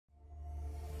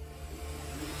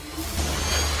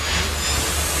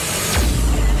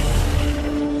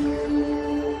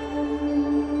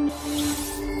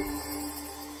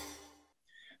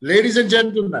Ladies and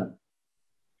gentlemen,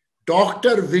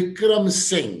 Dr. Vikram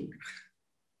Singh,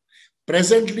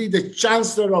 presently the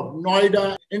Chancellor of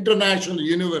Noida International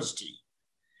University.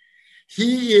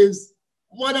 He is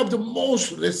one of the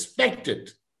most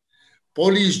respected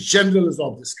police generals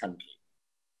of this country.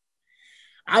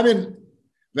 I mean,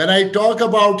 when I talk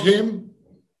about him,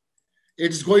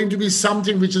 it's going to be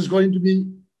something which is going to be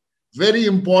very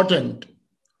important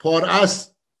for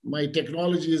us. My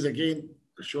technology is again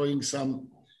showing some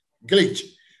glitch.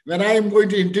 When I am going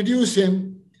to introduce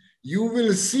him, you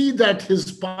will see that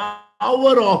his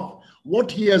power of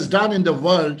what he has done in the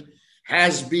world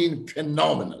has been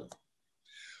phenomenal.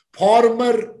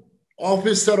 Former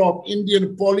officer of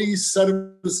Indian Police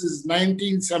Services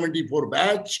 1974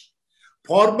 batch,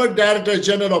 former Director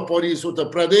General of Police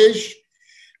Uttar Pradesh,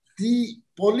 the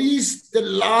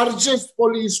largest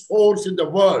police force in the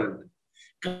world,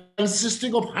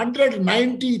 consisting of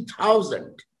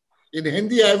 190,000. In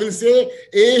Hindi, I will say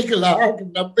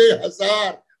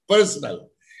 1,90,000 personnel.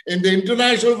 In the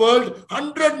international world,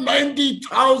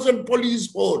 190,000 police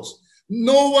force.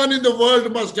 No one in the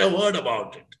world must have heard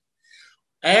about it.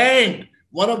 And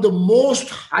one of the most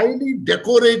highly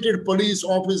decorated police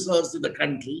officers in the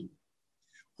country,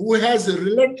 who has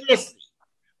relentlessly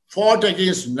fought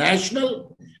against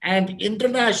national and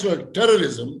international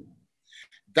terrorism,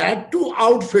 that too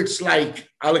outfits like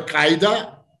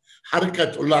Al-Qaeda,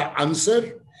 Harkat-ullah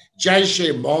Ansar,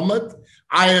 Jaish-e-Mohammed,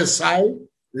 ISI,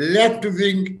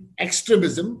 left-wing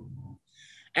extremism,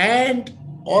 and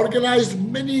organized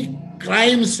many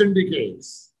crime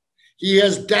syndicates. He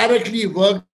has directly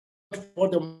worked for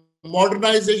the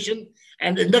modernization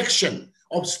and induction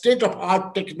of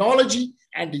state-of-art technology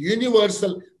and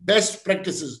universal best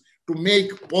practices to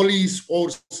make police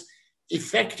force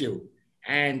effective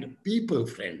and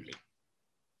people-friendly.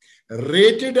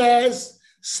 Rated as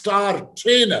star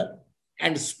trainer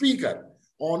and speaker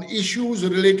on issues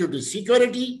related to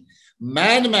security,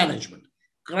 man management,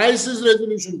 crisis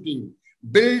resolution team,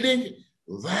 building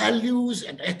values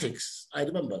and ethics. I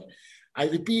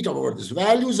repeat about this,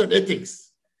 values and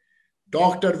ethics.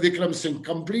 Dr. Vikram Singh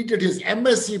completed his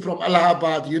MSc from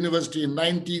Allahabad University in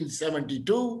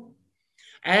 1972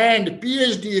 and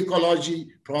PhD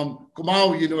Ecology from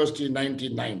Kumaon University in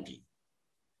 1990.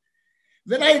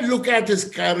 When I look at his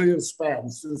career span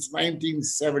since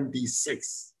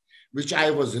 1976, which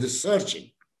I was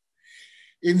researching,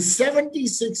 in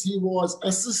 76, he was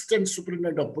Assistant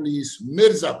Superintendent of Police,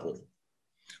 Mirzapur,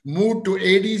 moved to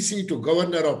ADC to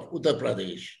Governor of Uttar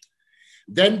Pradesh,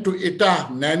 then to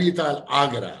Etah, Nainital,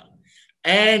 Agra,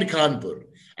 and Kanpur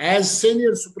as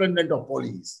Senior Superintendent of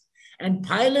Police. And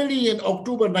finally, in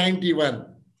October 91,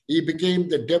 he became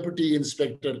the Deputy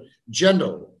Inspector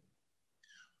General.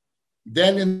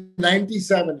 Then in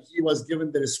 97, he was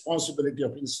given the responsibility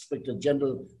of Inspector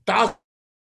General Task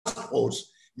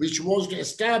Force, which was to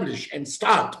establish and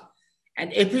start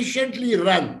and efficiently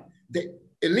run the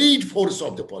elite force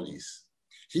of the police.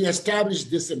 He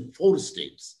established this in 4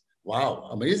 states. Wow,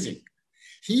 amazing.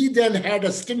 He then had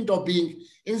a stint of being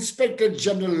Inspector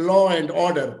General Law and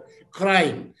Order,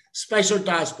 Crime, Special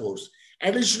Task Force,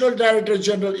 Additional Director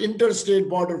General Interstate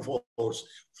Border Force,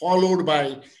 followed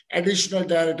by Additional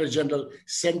Director General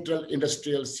Central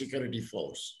Industrial Security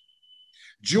Force.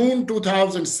 June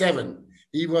 2007,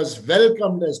 he was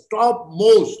welcomed as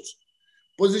topmost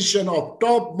position of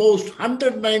topmost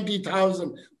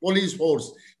 190,000 police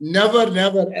force. Never,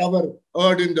 ever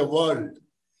heard in the world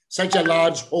such a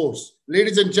large force.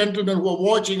 Ladies and gentlemen who are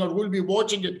watching or will be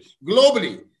watching it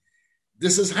globally,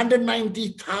 this is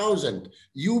 190,000.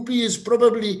 UP is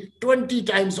probably 20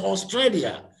 times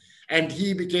Australia. And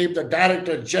he became the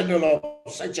Director General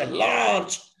of such a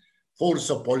large force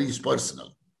of police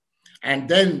personnel. And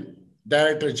then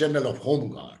Director General of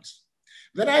Home Guards.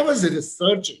 When I was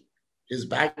researching his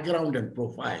background and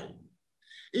profile,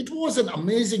 it was an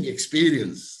amazing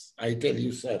experience, I tell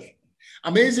you, sir.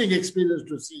 Amazing experience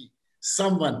to see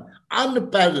someone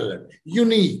unparalleled,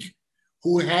 unique,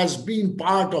 who has been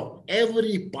part of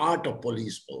every part of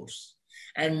police force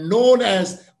and known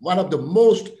as one of the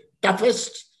most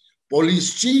toughest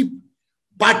police chief,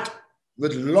 but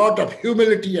with a lot of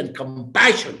humility and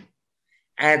compassion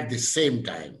at the same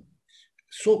time.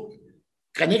 So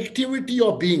connectivity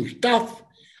of being tough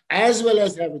as well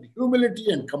as having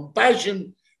humility and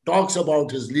compassion talks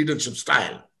about his leadership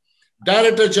style.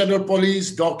 Director General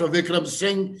Police, Dr. Vikram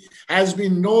Singh, has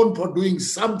been known for doing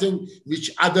something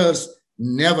which others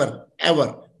never,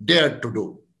 ever dared to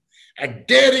do. A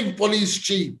daring police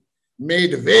chief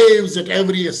made waves at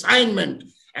every assignment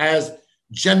as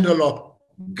general of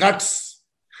guts,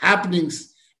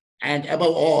 happenings, and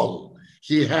above all,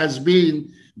 he has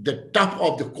been the top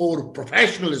of the core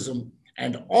professionalism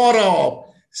and aura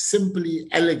of simply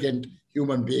elegant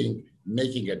human being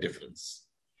making a difference.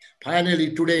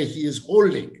 Finally, today he is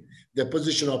holding the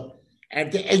position of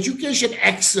at the education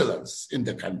excellence in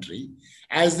the country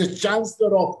as the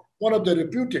chancellor of one of the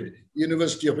reputed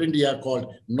University of India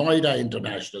called Noida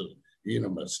International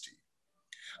University.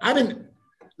 I mean,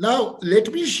 now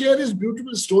let me share his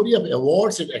beautiful story of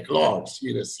awards and accolades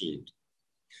he received.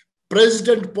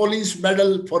 President Police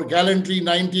Medal for Gallantry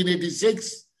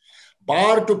 1986,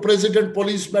 Bar to President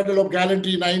Police Medal of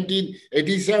Gallantry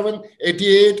 1987,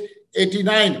 88,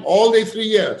 89, all the 3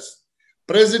 years.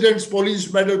 President's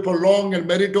Police Medal for Long and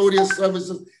Meritorious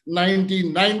Services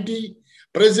 1990,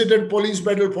 President Police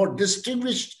Medal for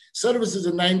Distinguished Services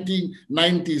in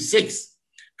 1996,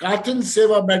 Kathin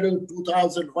Seva Medal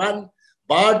 2001,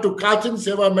 Bar to Kathin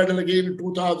Seva Medal again in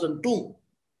 2002.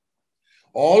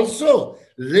 Also,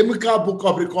 Limca Book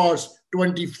of Records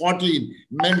 2014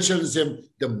 mentions him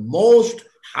the most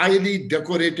highly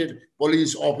decorated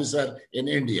police officer in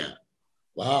India.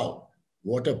 Wow,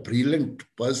 what a brilliant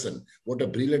person, what a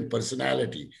brilliant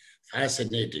personality,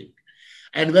 fascinating.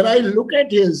 And when I look at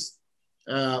his,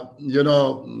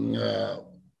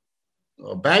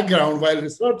 background while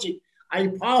researching, I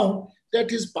found that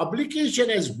his publication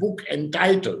as book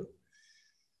entitled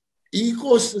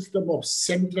Ecosystem of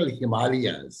Central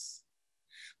Himalayas,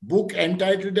 book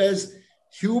entitled as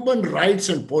Human Rights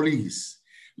and Police,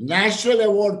 National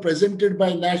Award presented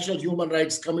by National Human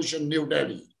Rights Commission, New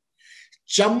Delhi.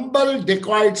 Chambal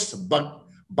Dacoits,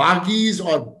 Bagis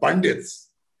or Bandits,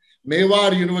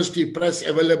 Mewar University Press,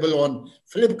 available on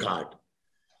Flipkart.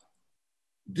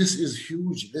 This is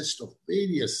huge list of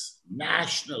various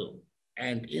national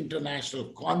and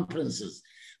international conferences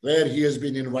where he has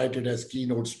been invited as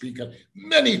keynote speaker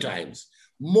many times.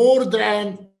 More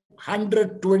than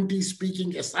 120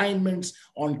 speaking assignments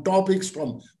on topics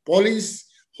from police,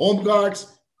 home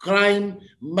guards, crime,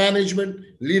 management,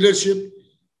 leadership,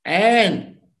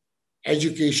 and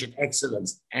education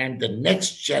excellence and the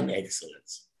next gen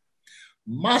excellence.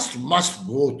 Must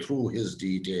go through his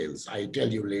details, I tell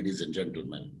you, ladies and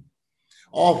gentlemen,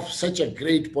 of such a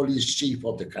great police chief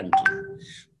of the country.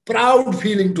 Proud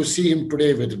feeling to see him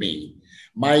today with me.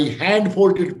 My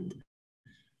hand-folded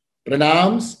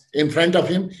pranams in front of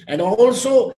him, and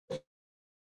also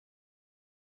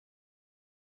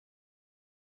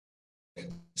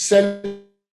salute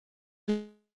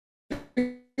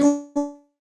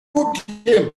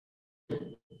him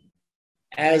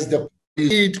as the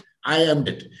lead. I am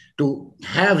to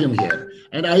have him here.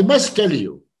 And I must tell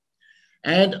you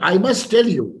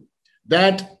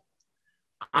that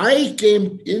I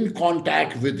came in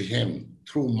contact with him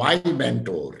through my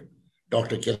mentor,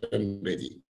 Dr. Kiran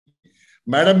Bedi.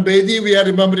 Madam Bedi, we are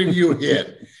remembering you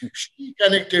here. She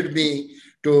connected me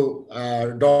to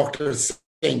Dr.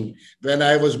 Singh when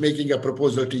I was making a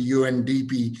proposal to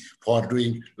UNDP for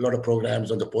doing a lot of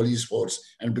programs on the police force.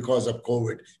 And because of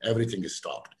COVID, everything is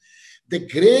stopped. The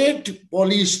great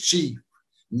police chief,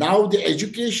 now the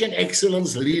education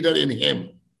excellence leader in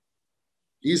him,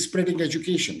 he is spreading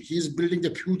education. He is building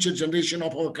the future generation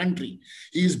of our country.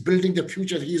 He is building the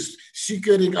future. He is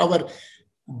securing our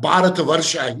Bharat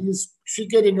Varsha. He is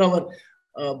securing our,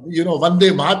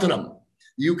 Vande Mataram.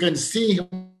 You can see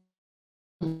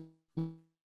him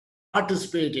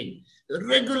participating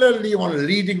regularly on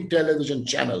leading television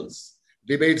channels.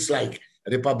 Debates like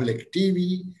Republic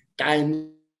TV, Time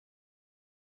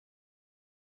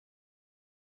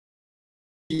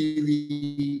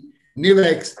TV,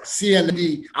 Nivex,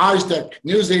 CNN, Aaj Tak,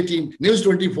 News 18, News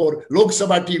 24, Lok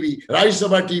Sabha TV, Rajya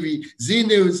Sabha TV, Z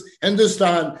News,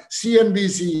 Hindustan,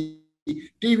 CNBC,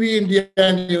 TV India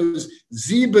News,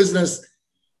 Z Business,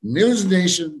 News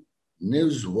Nation,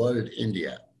 News World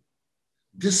India.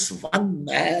 This one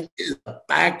man is a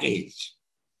package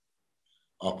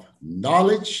of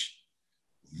knowledge,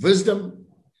 wisdom,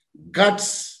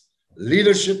 guts,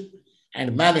 leadership,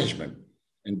 and management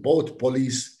in both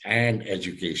police and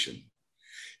education.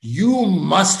 You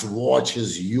must watch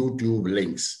his YouTube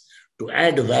links to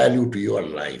add value to your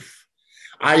life.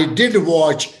 I did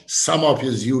watch some of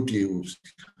his YouTubes.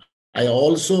 I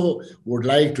also would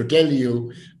like to tell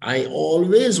you, I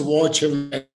always watch him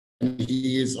when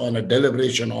he is on a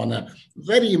deliberation on a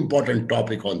very important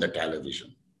topic on the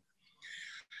television.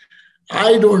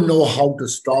 I don't know how to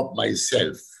stop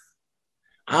myself.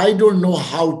 I don't know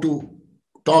how to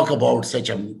talk about such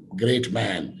a great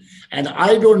man. And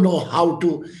I don't know how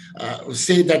to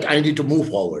say that I need to move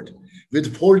forward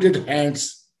with folded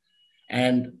hands.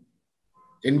 And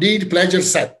indeed, pleasure,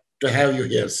 sir, to have you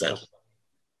here, sir.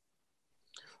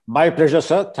 My pleasure,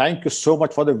 sir. Thank you so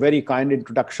much for the very kind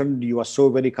introduction. You are so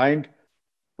very kind.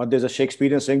 But there's a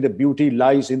Shakespearean saying, the beauty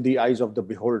lies in the eyes of the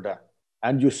beholder.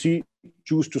 And you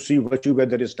choose to see virtue where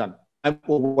there is none. I'm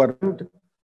overwhelmed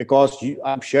because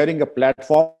I'm sharing a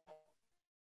platform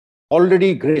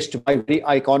already graced by very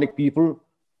iconic people,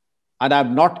 and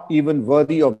I'm not even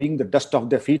worthy of being the dust of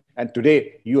their feet. And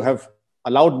today you have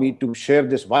allowed me to share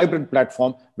this vibrant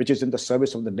platform, which is in the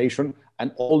service of the nation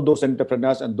and all those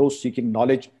entrepreneurs and those seeking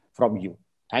knowledge from you.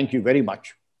 Thank you very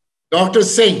much. Dr.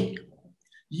 Singh,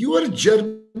 your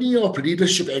journey of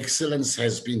leadership excellence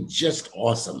has been just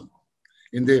awesome.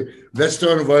 In the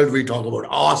Western world, we talk about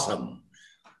awesome.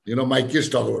 You know, my kids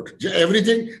talk about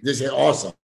everything, they say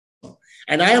awesome.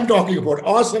 And I am talking about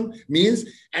awesome means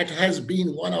it has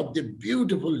been one of the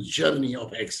beautiful journey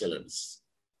of excellence.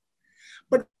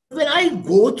 But when I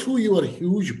go through your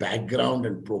huge background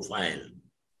and profile,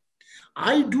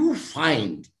 I do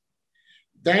find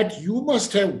that you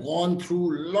must have gone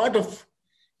through a lot of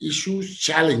issues,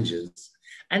 challenges,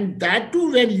 and that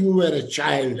too when you were a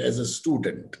child as a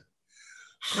student.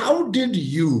 How did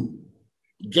you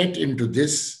get into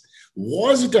this?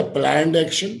 Was it a planned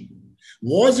action?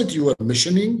 Was it your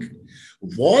missioning?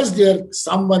 Was there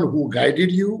someone who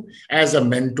guided you as a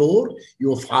mentor,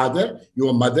 your father,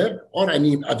 your mother, or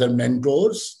any other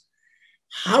mentors?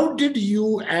 How did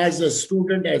you as a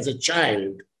student, as a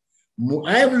child,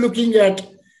 I am looking at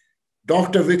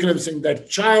Dr. Vikram Singh, that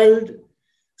child,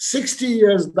 60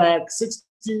 years back,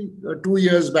 62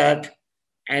 years back,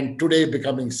 and today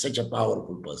becoming such a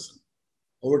powerful person.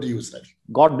 Over to you, sir.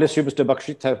 God bless you, Mr.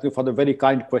 Bakshi. Thank you for the very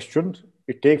kind question.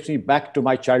 It takes me back to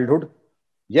my childhood.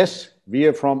 Yes, we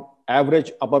are from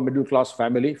average upper middle class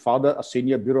family. Father, a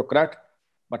senior bureaucrat,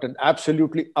 but an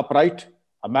absolutely upright,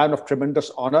 a man of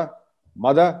tremendous honor.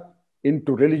 Mother,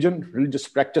 into religion, religious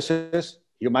practices,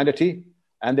 humanity.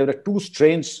 And there were two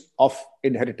strains of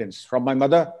inheritance. From my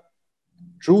mother,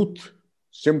 truth,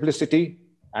 simplicity,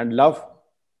 and love.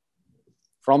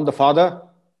 From the father,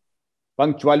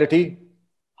 punctuality,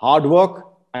 hard work,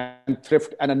 and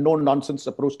thrift, and a no-nonsense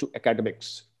approach to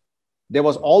academics. There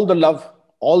was all the love,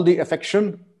 all the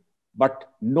affection,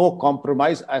 but no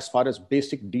compromise as far as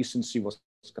basic decency was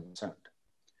concerned.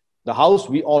 The house,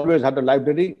 we always had a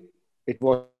library. It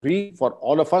was free for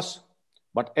all of us,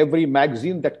 but every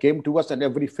magazine that came to us and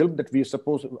every film that we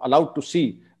were allowed to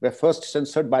see were first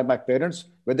censored by my parents,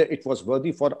 whether it was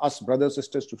worthy for us brothers,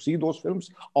 sisters to see those films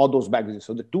or those magazines.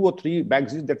 So the 2 or 3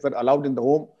 magazines that were allowed in the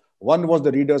home, one was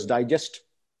the Reader's Digest,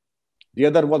 the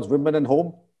other was Women and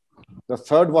Home, the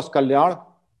third was Kalyan,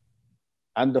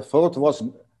 and the fourth was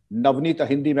Navneet, a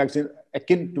Hindi magazine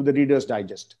akin to the Reader's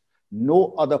Digest.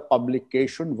 No other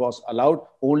publication was allowed,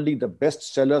 only the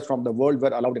best sellers from the world were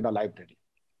allowed in our library.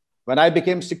 When I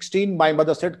became 16, my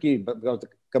mother said because the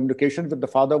communication with the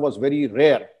father was very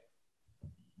rare.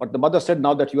 But the mother said,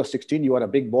 now that you are 16, you are a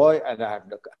big boy, and I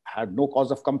had no cause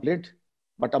of complaint.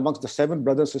 But amongst the 7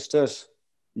 brothers and sisters,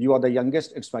 you are the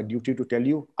youngest. It's my duty to tell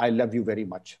you, I love you very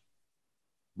much.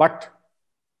 But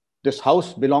this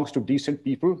house belongs to decent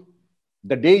people.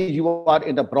 The day you are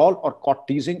in a brawl or caught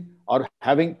teasing or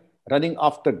running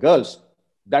after girls,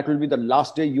 that will be the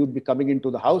last day you'd be coming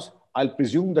into the house. I'll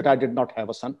presume that I did not have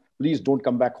a son. Please don't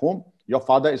come back home. Your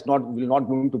father will not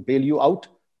going to bail you out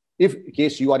in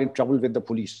case you are in trouble with the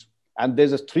police. And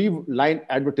there's a 3-line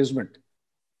advertisement.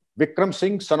 Vikram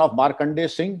Singh, son of Markandeya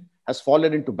Singh, has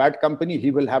fallen into bad company.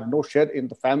 He will have no share in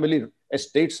the family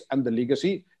estates and the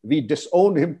legacy. We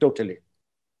disown him totally.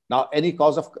 Now, any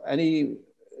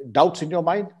doubts in your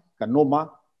mind? No, ma,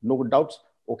 no doubts.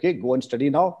 Okay, go and study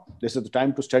now. This is the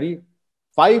time to study.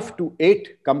 5 to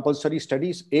 8 compulsory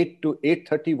studies, 8 to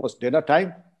 8:30 was dinner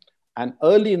time. And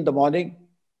early in the morning,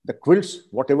 the quilts,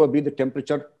 whatever be the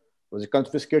temperature, was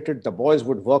confiscated. The boys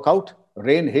would work out,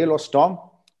 rain, hail, or storm.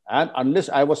 And unless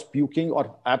I was puking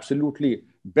or absolutely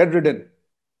bedridden,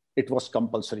 it was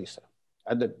compulsory, sir.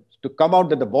 And to come out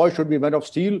that the boys should be men of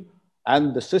steel,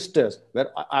 and the sisters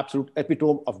were absolute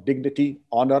epitome of dignity,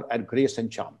 honor, and grace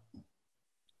and charm.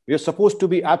 We are supposed to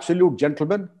be absolute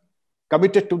gentlemen,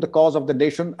 committed to the cause of the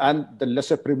nation and the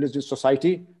lesser privileged in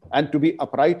society, and to be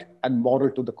upright and moral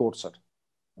to the core, sir.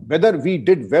 Whether we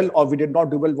did well or we did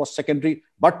not do well was secondary,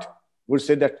 but we'll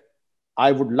say that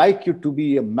I would like you to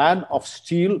be a man of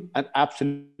steel and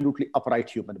absolutely upright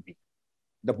human being.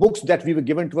 The books that we were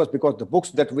given to us, because the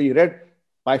books that we read,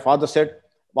 my father said,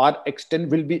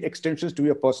 will be extensions to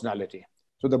your personality.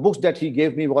 So the books that he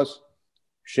gave me was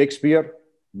Shakespeare,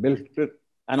 Milton,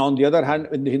 and on the other hand,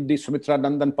 in the Hindi, Sumitra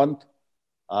Nandan Pant,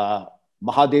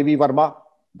 Mahadevi Varma,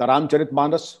 the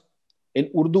Ramcharitmanas. In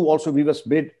Urdu also, we were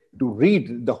made to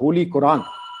read the Holy Quran.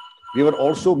 We were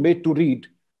also made to read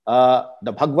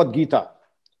the Bhagavad Gita,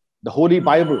 the Holy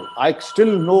Bible. I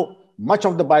still know much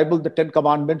of the Bible, the 10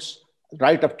 Commandments,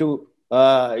 right up to,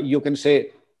 you can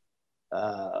say,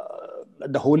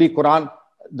 the Holy Quran,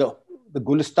 the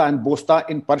Gulista and Bosta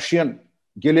in Persian.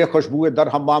 Gile Khushbue Dar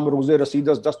Hammam Roze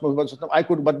Rasidas Das. I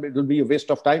could, but it will be a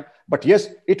waste of time. But yes,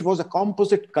 it was a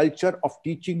composite culture of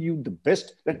teaching you the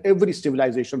best that every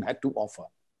civilization had to offer.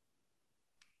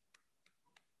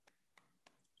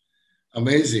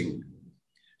 Amazing.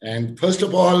 And first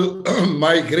of all,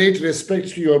 my great respect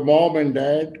to your mom and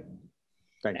dad.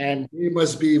 Thank you. And they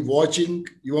must be watching.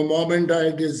 Your mom and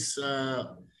dad is,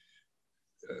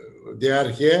 they are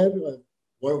here.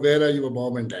 Where are your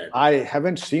mom and dad? I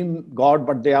haven't seen God,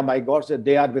 but they are my gods.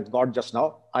 They are with God just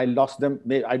now. I lost them.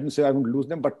 I didn't say I would lose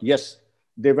them, but yes,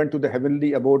 they went to the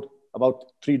heavenly abode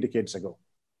about 3 decades ago.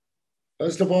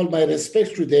 First of all, my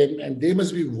respect to them, and they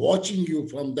must be watching you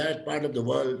from that part of the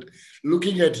world,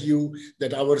 looking at you,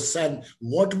 that our son,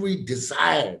 what we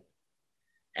desired,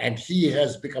 and he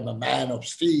has become a man of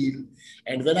steel.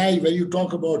 And when you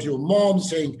talk about your mom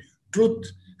saying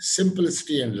truth,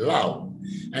 simplicity, and love,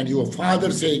 and your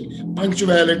father saying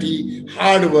punctuality,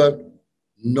 hard work,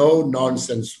 no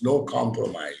nonsense, no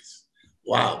compromise.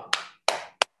 Wow.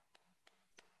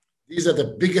 These are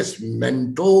the biggest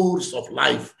mentors of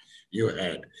life you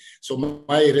had. So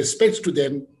my respects to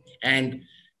them. And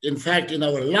in fact, in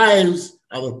our lives,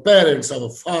 our parents,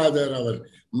 our father, our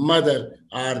mother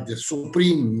are the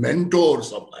supreme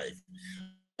mentors of life.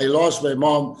 I lost my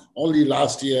mom only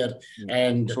last year,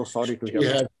 and so sorry to she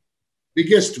hear had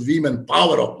biggest women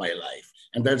power of my life,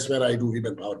 and that's where I do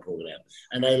women power program.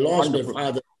 And I lost my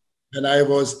father when I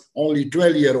was only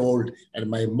 12-year-old, and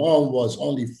my mom was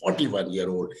only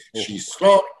 41-year-old. She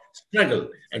struggled,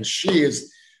 and she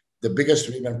is the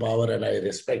biggest women power, and I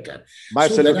respect her. My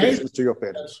salutations to your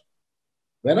parents.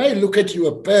 When I look at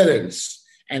your parents,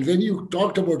 and when you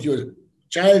talked about your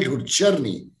childhood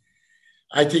journey,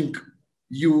 I think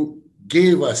you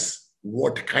gave us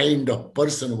what kind of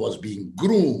person was being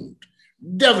groomed,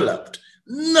 developed,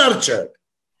 nurtured.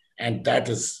 And that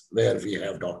is where we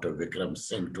have Dr. Vikram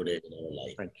Singh today in our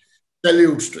life.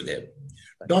 Salutes to them.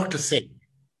 Dr. Singh,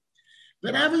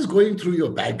 when I was going through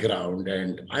your background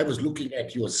and I was looking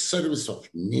at your service of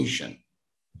nation,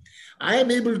 I am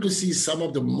able to see some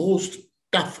of the most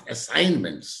tough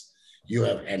assignments you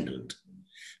have handled.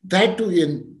 That too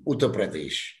in Uttar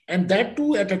Pradesh, and that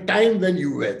too at a time when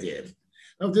you were there.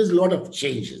 Now, there's a lot of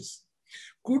changes.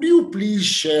 Could you please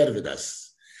share with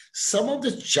us some of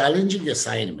the challenging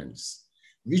assignments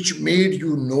which made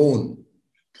you known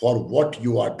for what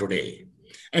you are today?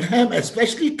 And I'm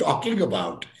especially talking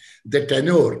about the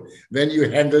tenure when you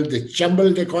handled the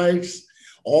Chambal dacoits,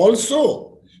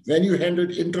 also when you handled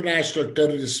international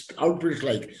terrorist outfits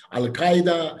like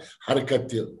Al-Qaeda,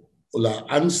 Harkat-ul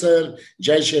Ansar,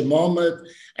 Jaish-e-Mohammed,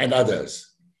 and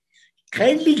others.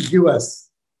 Kindly give us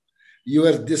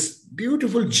this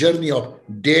beautiful journey of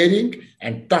daring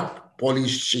and tough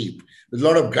police chief with a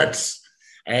lot of guts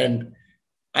and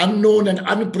unknown and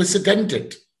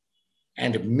unprecedented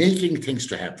and making things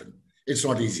to happen. It's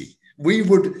not easy.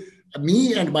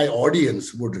 Me and my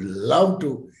audience would love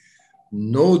to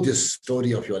know this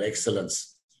story of your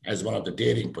excellence as one of the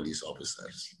daring police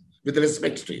officers. With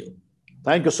respect to you.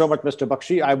 Thank you so much, Mr.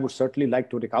 Bakshi. I would certainly like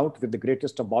to recount with the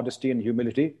greatest of modesty and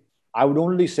humility. I would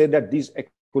only say that these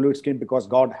accolades came because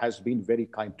God has been very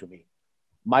kind to me.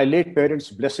 My late parents'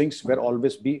 blessings will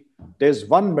always be. There's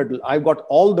one medal. I got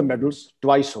all the medals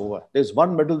twice over. There's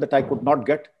one medal that I could not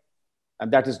get,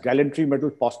 and that is Gallantry Medal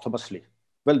posthumously.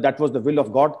 Well, that was the will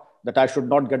of God that I should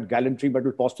not get Gallantry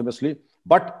Medal posthumously.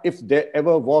 But if there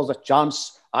ever was a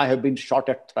chance, I have been shot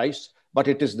at thrice. But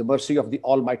it is the mercy of the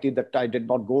Almighty that I did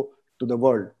not go to the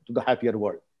world, to the happier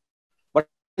world. But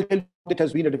it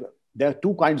has been, there are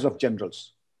two kinds of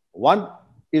generals. One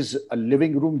is a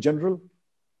living room general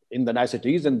in the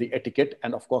niceties and the etiquette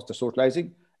and of course the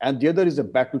socializing. And the other is a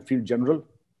battlefield general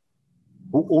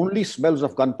who only smells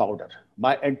of gunpowder.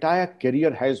 My entire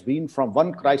career has been from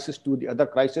one crisis to the other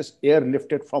crisis,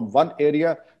 airlifted from one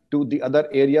area to the other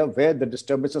area where the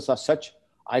disturbances are such.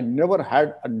 I never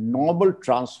had a normal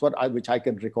transfer, which I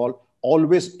can recall,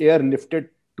 always airlifted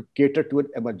to cater to an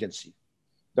emergency.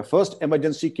 The first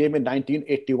emergency came in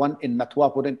 1981 in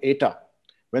Nathwapur in Etah,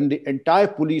 when the entire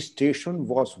police station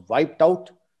was wiped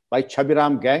out by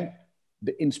Chabiram gang,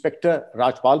 the Inspector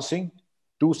Rajpal Singh,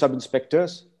 2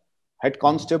 sub-inspectors, head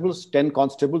constables, 10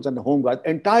 constables, and the home guard.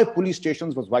 Entire police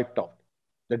stations was wiped out.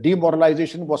 The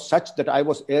demoralization was such that I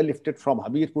was airlifted from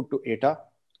Hamirpur to Etah,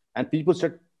 and people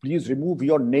said, please remove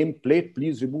your name plate,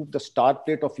 please remove the star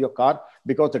plate of your car,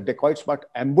 because the dacoits might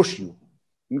ambush you.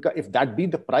 If that be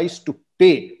the price to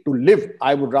pay to live,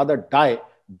 I would rather die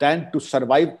than to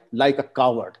survive like a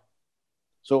coward.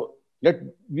 So let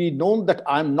be known that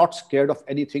I'm not scared of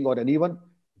anything or anyone.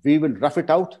 We will rough it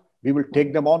out. We will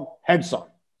take them on heads on.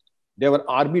 There were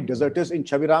army deserters in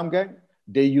Chaviram gang.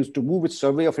 They used to move with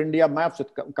Survey of India maps,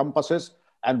 with compasses,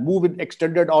 and move in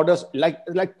extended orders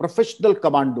like professional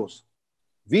commandos.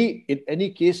 We, in any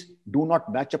case, do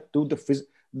not match up to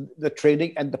the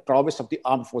training and the prowess of the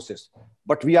armed forces.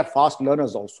 But we are fast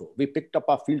learners also. We picked up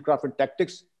our fieldcraft and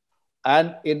tactics.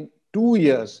 And in 2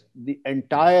 years, the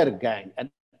entire gang and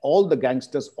all the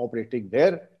gangsters operating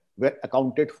there were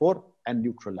accounted for and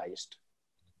neutralized.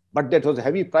 But that was a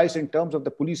heavy price in terms of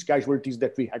the police casualties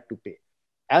that we had to pay.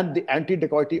 And the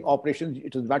anti-dacoity operations,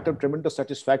 it was a matter of tremendous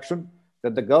satisfaction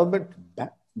that the government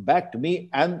backed me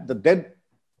and the then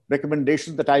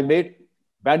recommendations that I made.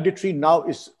 Banditry now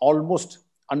is almost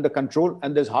under control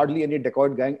and there's hardly any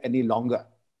dacoit gang any longer.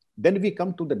 Then we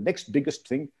come to the next biggest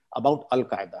thing about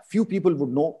Al-Qaeda. Few people would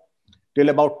know. Till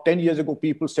about 10 years ago,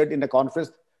 people said in a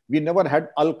conference, we never had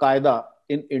Al-Qaeda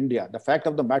in India. The fact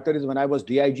of the matter is, when I was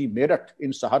DIG Meerut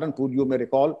in Saharanpur, you may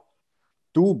recall,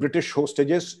 2 British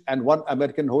hostages and 1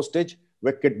 American hostage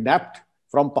were kidnapped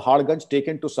from Paharganj,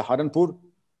 taken to Saharanpur.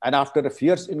 And after a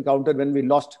fierce encounter, when we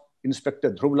lost Inspector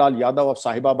Dhrublal Yadav of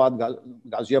Sahibabad,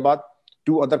 Ghaziabad,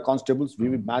 2 other constables we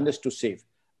managed to save.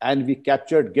 And we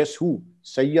captured, guess who?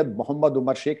 Sayyid Muhammad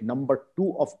Umar Sheikh, number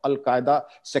 2 of Al-Qaeda,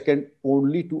 second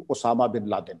only to Osama bin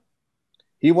Laden.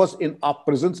 He was in our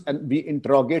prisons and we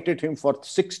interrogated him for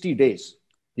 60 days.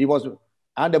 He was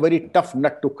and a very tough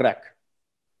nut to crack.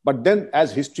 But then,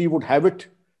 as history would have it,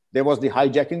 there was the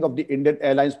hijacking of the Indian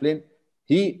Airlines plane.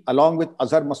 He, along with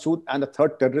Azhar Masood and a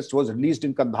 3rd terrorist, was released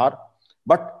in Kandahar.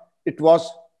 But it was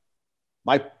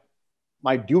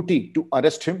my duty to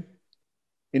arrest him,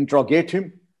 interrogate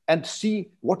him, and see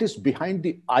what is behind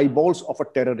the eyeballs of a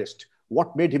terrorist.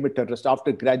 What made him a terrorist?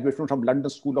 After graduation from London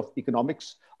School of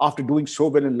Economics, after doing so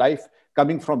well in life,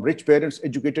 coming from rich parents,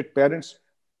 educated parents,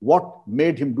 what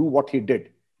made him do what he did?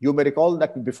 You may recall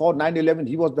that before 9/11,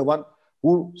 he was the one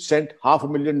who sent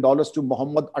 $500,000 to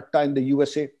Muhammad Atta in the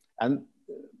USA. And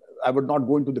I would not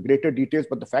go into the greater details,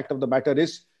 but the fact of the matter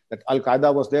is that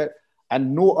Al-Qaeda was there,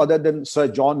 and no other than Sir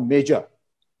John Major,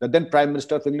 the then Prime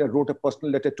Minister of England, wrote a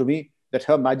personal letter to me that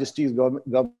Her Majesty's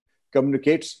government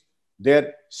communicates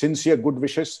their sincere good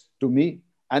wishes to me.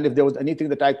 And if there was anything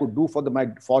that I could do for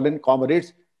my fallen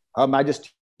comrades, Her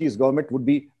Majesty's government would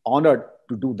be honored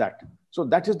to do that. So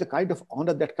that is the kind of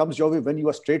honor that comes your way when you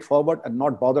are straightforward and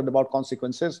not bothered about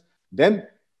consequences. Then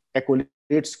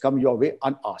accolades come your way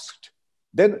unasked.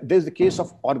 Then there's the case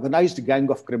of organized gang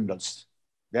of criminals.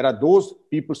 There are those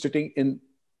people sitting in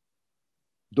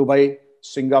Dubai,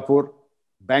 Singapore,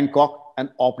 Bangkok,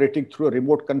 and operating through a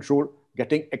remote control,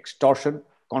 getting extortion,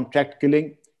 contract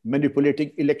killing,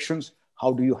 manipulating elections.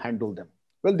 How do you handle them?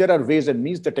 Well, there are ways and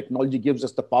means. The technology gives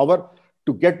us the power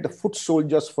to get the foot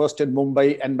soldiers first in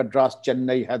Mumbai and Madras,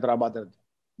 Chennai, Hyderabad.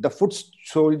 The foot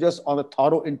soldiers on a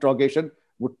thorough interrogation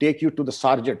would take you to the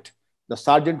sergeant. The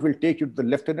sergeant will take you to the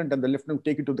lieutenant, and the lieutenant will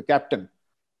take you to the captain.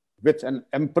 With an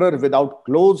emperor without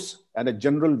clothes and a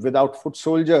general without foot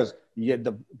soldiers, yet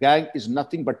the gang is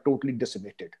nothing but totally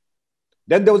decimated.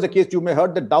 Then there was a case, you may have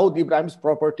heard, that Dawood Ibrahim's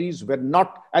properties were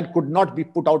not and could not be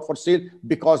put out for sale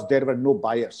because there were no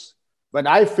buyers. When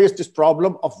I faced this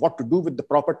problem of what to do with the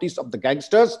properties of the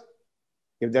gangsters,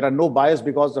 if there are no buyers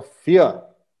because of fear,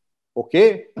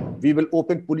 okay, we will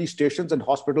open police stations and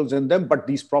hospitals in them, but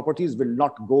these properties will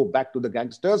not go back to the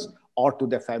gangsters or to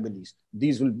their families.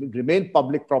 These will remain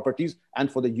public properties and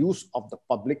for the use of the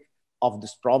public of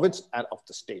this province and of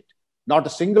the state. Not a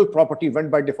single property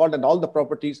went by default, and all the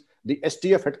properties, the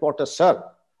STF headquarters, sir,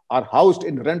 are housed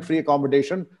in rent-free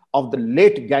accommodation of the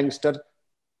late gangster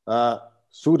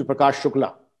Surya Prakash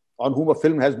Shukla, on whom a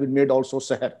film has been made also,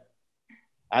 Seher.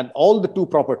 And all the 2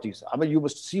 properties, I mean, you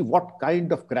must see what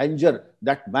kind of grandeur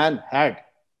that man had,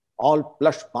 all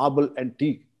plush, marble, and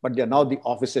teak, but they are now the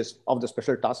offices of the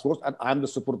Special Task Force, and I am the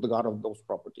Supurdagar of those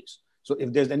properties. So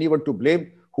if there's anyone to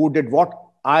blame, who did what,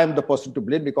 I am the person to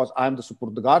blame because I am the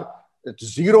Supurdagar. At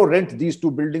 0 rent, these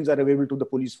 2 buildings are available to the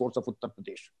police force of Uttar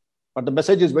Pradesh. But the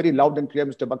message is very loud and clear,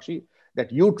 Mr. Bakshi,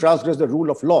 that you transgress the rule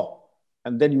of law,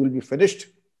 and then you will be finished.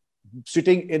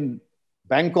 Sitting in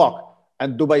Bangkok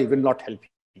and Dubai will not help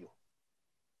you.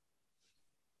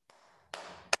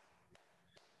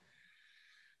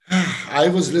 I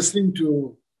was listening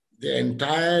to the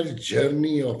entire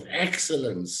journey of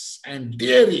excellence and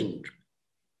daring,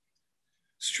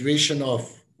 situation of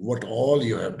what all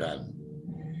you have done.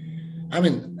 I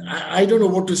mean, I don't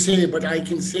know what to say, but I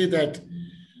can say that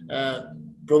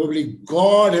probably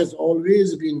God has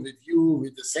always been with you you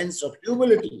with a sense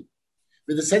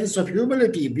of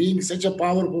humility, being such a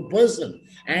powerful person.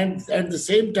 And at the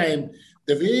same time,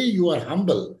 the way you are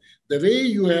humble, the way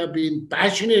you have been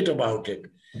passionate about it,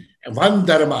 one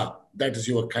dharma, that is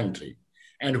your country.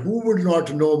 And who would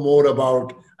not know more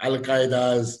about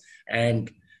Al-Qaeda's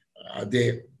and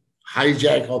the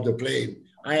hijack of the plane?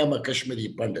 I am a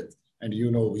Kashmiri Pandit, and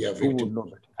you know we are Who victims. would know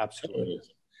that? Absolutely.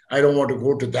 I don't want to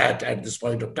go to that at this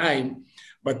point of time,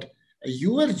 but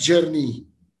your journey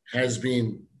has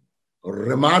been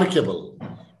remarkable,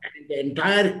 and the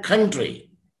entire country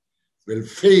will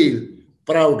feel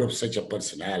proud of such a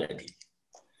personality.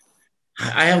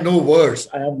 I have no words.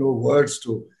 I have no words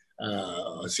to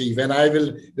see. When I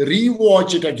will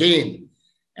rewatch it again,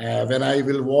 when I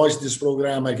will watch this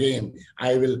program again,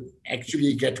 I will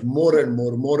actually get more and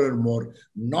more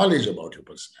knowledge about your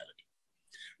personality.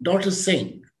 Dr.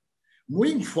 Singh,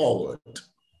 moving forward,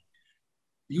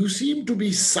 you seem to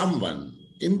be someone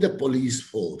in the police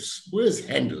force who has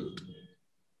handled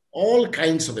all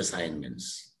kinds of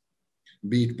assignments,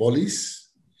 be it police,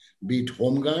 be it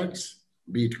home guards,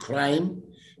 be it crime,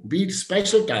 be it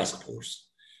special task force,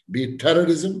 be it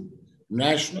terrorism,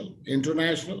 national,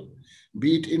 international,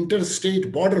 be it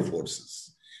interstate border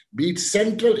forces, be it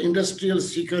central industrial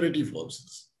security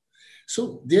forces.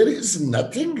 So there is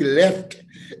nothing left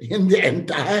in the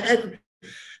entire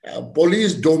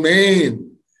police domain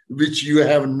which you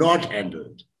have not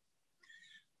handled.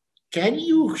 Can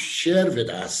you share with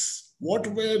us what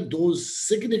were those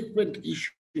significant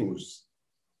issues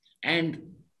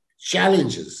and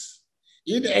challenges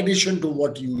in addition to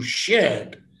what you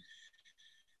shared?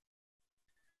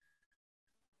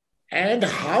 And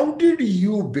how did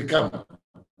you become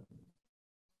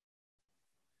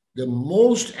the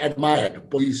most admired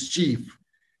police chief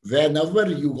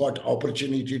whenever you got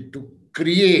opportunity to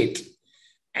create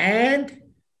and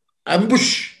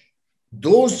ambush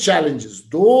those challenges,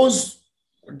 those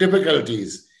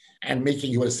difficulties, and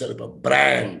making yourself a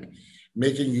brand,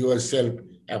 making yourself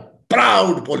a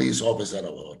proud police officer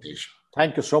of our nation?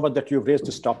 Thank you so much that you've raised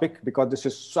this topic,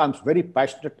 because I'm very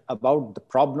passionate about the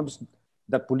problems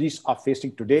that police are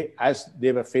facing today as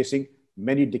they were facing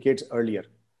many decades earlier.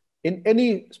 In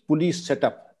any police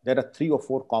setup, there are 3 or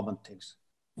 4 common things.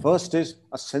 First is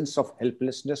a sense of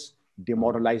helplessness,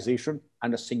 demoralization,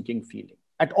 and a sinking feeling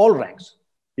at all ranks.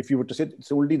 If you were to say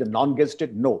it's only the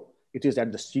non-gazetted, no, it is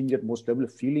at the senior most level, a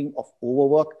feeling of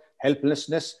overwork,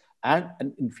 helplessness, and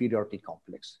an inferiority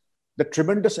complex. The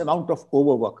tremendous amount of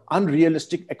overwork,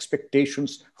 unrealistic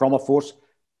expectations from a force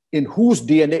in whose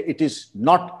DNA it is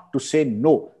not to say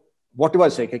no. Whatever I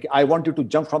say, I want you to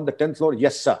jump from the 10th floor,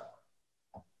 yes, sir.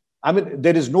 I mean,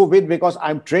 there is no way, because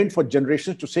I'm trained for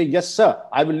generations to say, yes, sir.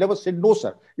 I will never say no,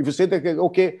 sir. If you say that,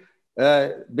 okay,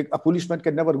 a policeman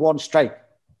can never go on strike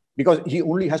because he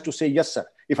only has to say, yes, sir.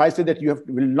 If I say that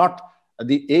will not,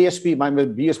 the ASP, my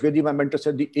BS Bedi, my mentor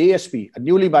said, the ASP, a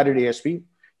newly married ASP,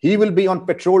 he will be on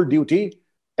patrol duty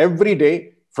every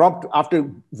day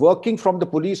after working from the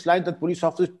police line, the police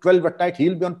officer 12 at night,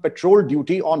 he'll be on patrol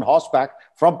duty on horseback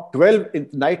from 12 in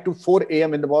the night to 4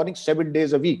 a.m. in the morning, 7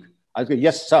 days a week. I'll say,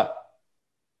 yes, sir.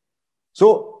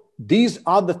 So these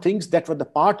are the things that were the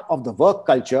part of the work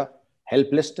culture: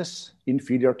 helplessness,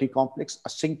 inferiority complex, a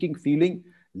sinking feeling,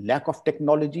 lack of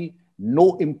technology,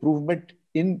 no improvement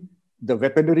in the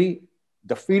weaponry,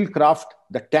 the field craft,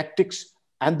 the tactics,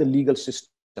 and the legal system.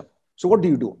 So what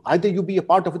do? Either you be a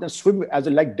part of it and swim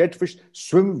like dead fish,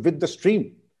 swim with the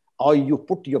stream, or you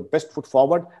put your best foot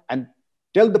forward and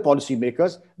tell the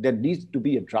policymakers there needs to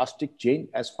be a drastic change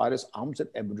as far as arms and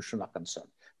ammunition are concerned.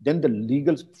 Then the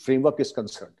legal framework is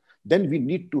concerned. Then we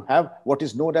need to have what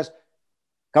is known as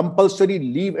compulsory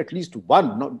leave, at least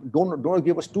one. No, don't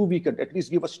give us 2 weekends. At least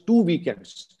give us 2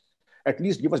 weekends. At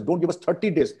least don't give us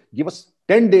 30 days. Give us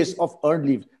 10 days of earned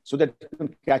leave so that we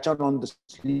can catch on the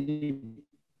sleep,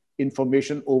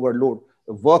 information overload,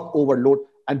 work overload,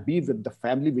 and be with the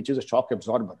family, which is a shock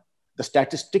absorber. The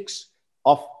statistics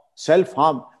of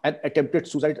self-harm and attempted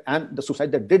suicide and the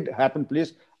suicide that did happen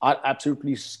place are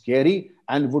absolutely scary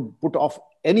and would put off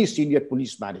any senior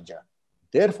police manager.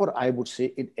 Therefore, I would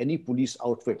say in any police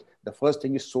outfit, the first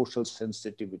thing is social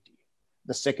sensitivity.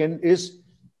 The second is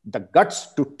the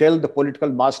guts to tell the political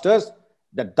masters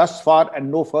that thus far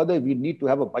and no further, we need to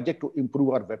have a budget to improve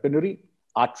our weaponry,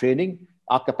 our training,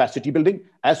 our capacity building,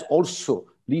 as also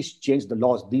please change the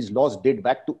laws. These laws date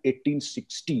back to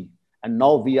 1860, and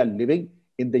now we are living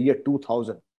in the year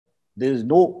 2000. There is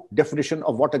no definition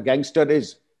of what a gangster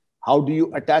is. How do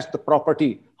you attach the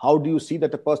property? How do you see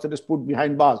that a person is put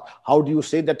behind bars? How do you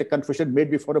say that a confession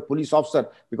made before a police officer,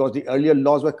 because the earlier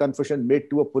laws were confession made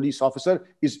to a police officer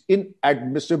is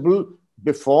inadmissible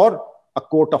before a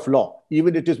court of law,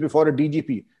 even it is before a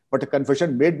DGP. But a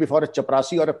confession made before a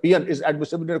chaprasi or a peon is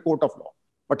admissible in a court of law.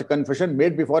 But a confession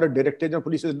made before a director general of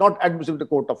police is not admissible in a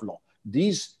court of law.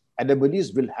 These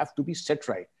anomalies will have to be set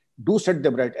right. Do set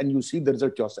them right, and you see the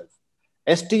result yourself.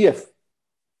 STF,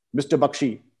 Mr.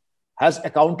 Bakshi, has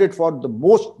accounted for the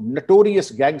most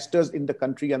notorious gangsters in the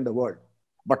country and the world,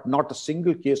 but not a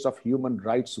single case of human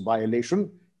rights violation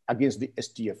against the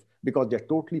STF, because they're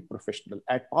totally professional,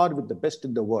 at par with the best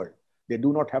in the world. They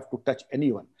do not have to touch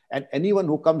anyone. And anyone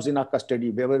who comes in our custody,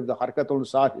 whether the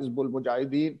Harkat-ul-Ansar, Hizbul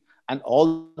Mujahideen, and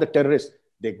all the terrorists,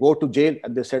 they go to jail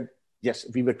and they said, yes,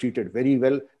 we were treated very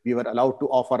well. We were allowed to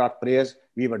offer our prayers.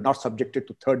 We were not subjected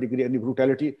to third degree any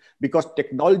brutality, because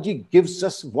technology gives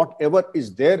us whatever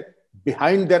is there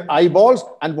behind their eyeballs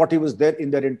and whatever is there in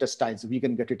their intestines. We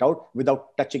can get it out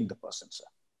without touching the person, sir.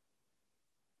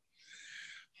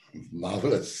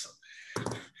 Marvelous.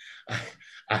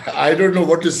 I don't know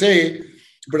what to say,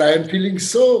 but I am feeling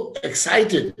so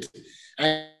excited.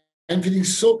 I am feeling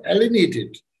so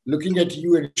alienated looking at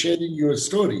you and sharing your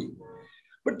story.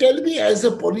 But tell me, as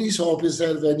a police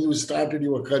officer, when you started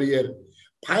your career,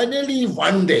 finally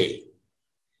one day,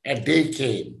 a day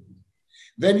came,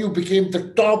 when you became the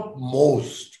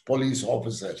topmost police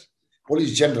officer,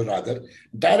 police general rather,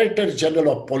 Director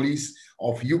General of Police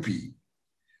of UP.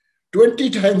 20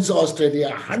 times Australia,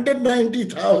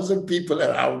 190,000 people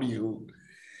around you.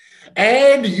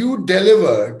 And you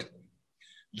delivered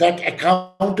that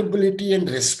accountability and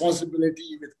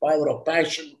responsibility with power of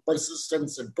passion,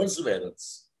 persistence, and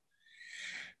perseverance.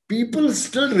 People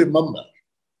still remember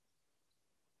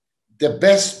the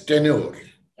best tenure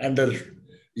under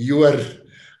your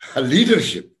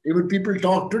leadership. Even people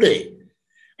talk today.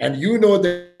 And you know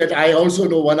that I also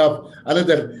know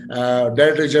another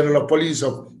Director General of Police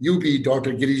of UP,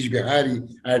 Dr. Girish Bihari.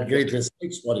 I had great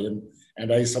respect for him,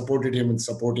 and I supported him in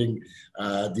supporting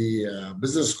the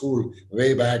business school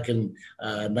way back in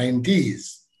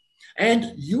 90s.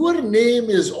 And your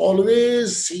name is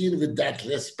always seen with that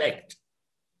respect.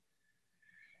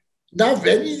 Now,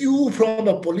 when you, from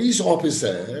a police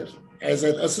officer, as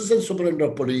an assistant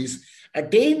superintendent of police,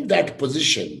 attained that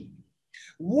position,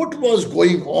 what was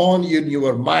going on in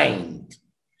your mind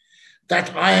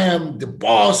that I am the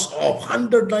boss of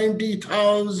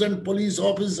 190,000 police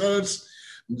officers,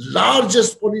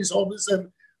 largest police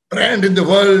officer brand in the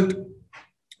world,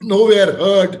 nowhere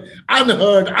heard,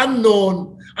 unheard,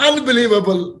 unknown,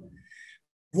 unbelievable?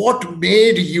 What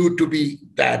made you to be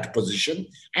that position,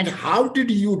 and how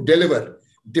did you deliver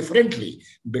differently?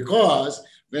 Because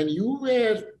when you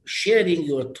were sharing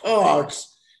your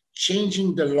thoughts,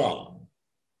 changing the law,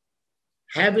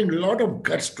 having a lot of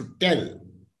guts to tell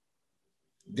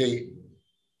the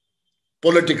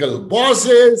political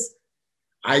bosses,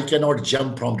 I cannot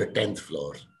jump from the 10th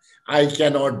floor. I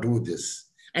cannot do this.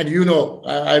 And you know,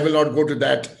 I will not go to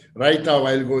that right now.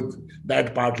 I'll go to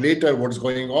that part later, what's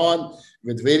going on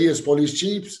with various police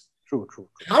chiefs. True.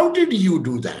 How did you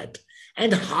do that?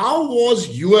 And how was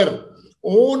your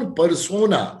own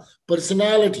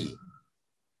personality,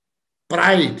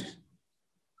 pride,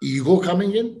 ego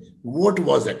coming in? What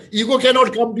was that? Ego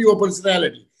cannot come to your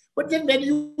personality. But then when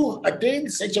you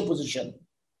attained such a position,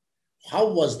 how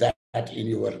was that in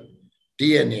your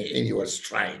DNA, in your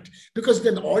stride? Because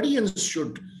then audience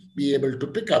should be able to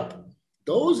pick up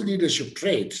those leadership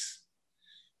traits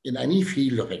in any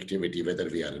field of activity, whether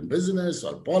we are in business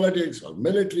or politics or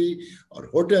military or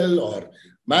hotel or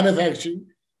manufacturing.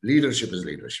 Leadership is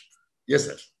leadership. Yes,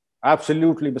 sir.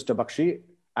 Absolutely, Mr. Bakshi.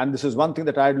 And this is one thing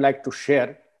that I'd like to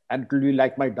share, and it will be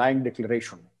like my dying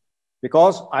declaration,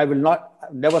 because I will not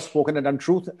have never spoken an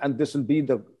untruth, and this will be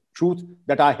the truth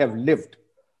that I have lived.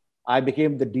 I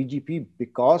became the DGP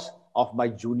because of my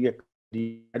junior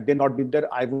colleagues. Had they not been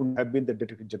there, I wouldn't have been the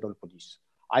Director General of Police.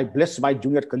 I bless my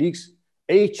junior colleagues,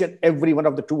 each and every one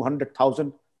of the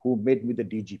 200,000 who made me the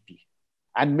DGP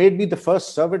and made me the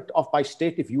first servant of my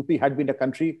state. If UP had been a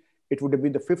country, it would have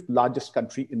been the 5th largest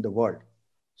country in the world.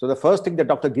 So the first thing that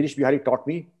Dr. Girish Bihari taught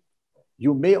me,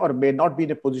 you may or may not be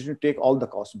in a position to take all the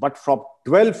calls, but from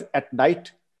 12 at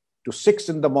night to 6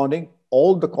 in the morning,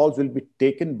 all the calls will be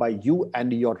taken by you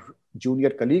and your junior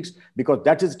colleagues, because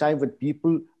that is the time when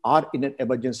people are in an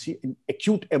emergency, in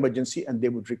acute emergency, and they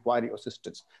would require your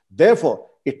assistance. Therefore,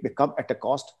 it may come at a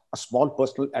cost, a small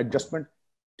personal adjustment.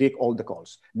 Take all the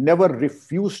calls. Never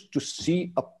refuse to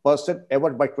see a person ever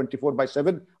by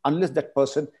 24/7 unless that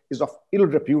person is of ill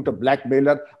repute, a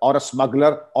blackmailer or a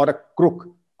smuggler or a crook.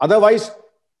 Otherwise,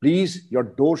 please, your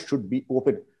doors should be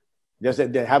open.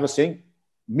 They have a saying,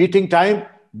 meeting time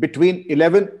between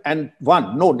 11 and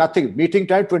 1. No, nothing. Meeting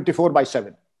time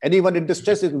 24/7. Anyone in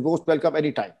distress is most welcome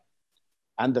anytime.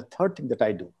 And the third thing that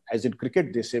I do, as in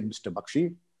cricket, they say, Mr.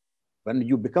 Bakshi, when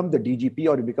you become the DGP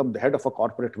or you become the head of a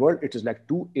corporate world, it is like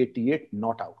 288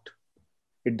 not out.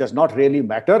 It does not really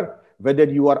matter whether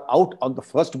you are out on the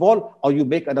first ball or you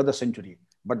make another century.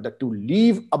 But to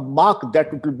leave a mark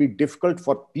that it will be difficult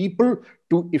for people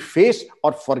to efface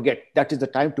or forget. That is the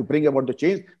time to bring about the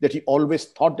change that he always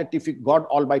thought that if God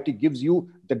Almighty gives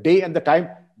you the day and the time,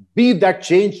 be that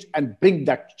change and bring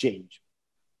that change.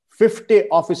 50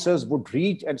 officers would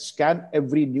read and scan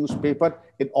every newspaper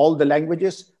in all the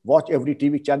languages, watch every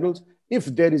TV channels. If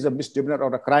there is a misdemeanor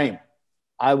or a crime,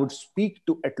 I would speak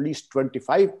to at least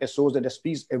 25 SOs and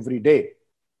SPs every day.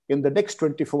 In the next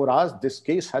 24 hours, this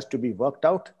case has to be worked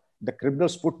out, the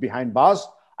criminals put behind bars,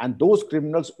 and those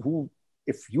criminals who,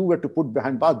 if you were to put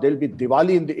behind bars, there'll be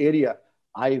Diwali in the area.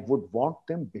 I would want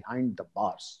them behind the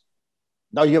bars.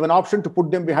 Now you have an option to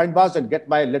put them behind bars and get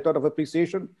my letter of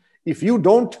appreciation. If you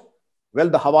don't, well,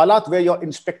 the hawalat where your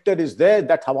inspector is there,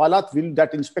 that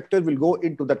inspector will go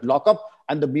into that lockup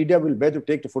and the media will bear to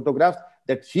take the photograph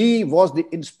that he was the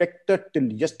inspector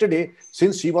till yesterday.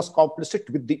 Since he was complicit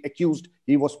with the accused,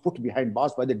 he was put behind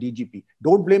bars by the DGP.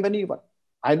 Don't blame anyone.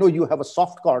 I know you have a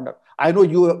soft corner. I know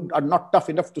you are not tough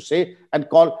enough to say and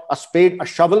call a spade a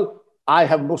shovel. I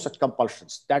have no such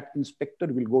compulsions. That inspector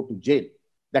will go to jail.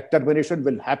 That termination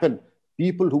will happen.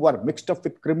 People who are mixed up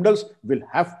with criminals will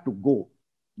have to go.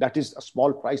 That is a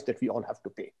small price that we all have to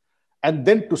pay. And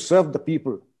then to serve the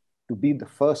people, to be the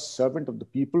first servant of the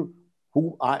people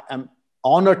who I am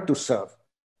honored to serve.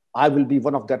 I will be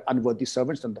one of their unworthy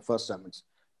servants and the first servants.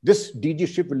 This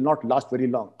DGship will not last very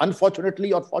long.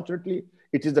 Unfortunately or fortunately,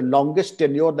 it is the longest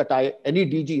tenure that any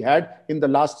DG had in the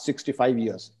last 65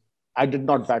 years. I did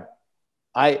not bat.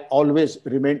 I always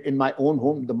remained in my own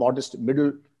home, the modest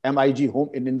middle MIG home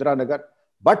in Indiranagar.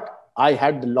 But I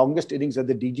had the longest innings as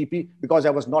the DGP because I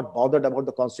was not bothered about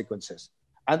the consequences.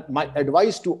 And my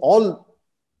advice to all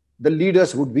the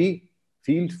leaders would be,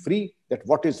 feel free that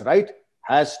what is right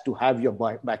has to have your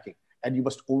backing. And you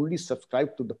must only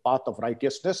subscribe to the path of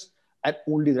righteousness, and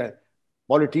only the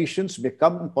politicians may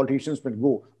come and politicians may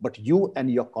go, but you and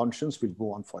your conscience will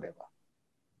go on forever.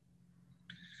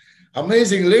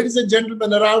 Amazing. Ladies and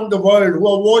gentlemen around the world who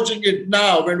are watching it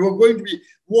now and who are going to be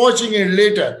watching it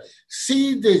later,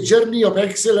 see the journey of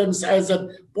excellence as a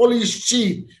police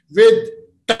chief with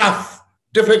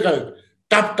difficult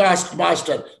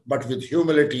taskmaster, but with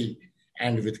humility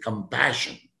and with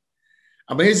compassion.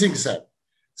 Amazing, sir.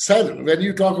 Sir, when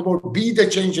you talk about be the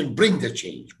change and bring the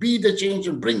change, be the change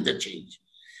and bring the change.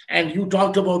 And you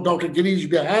talked about Dr. Girish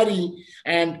Bihari,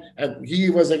 and he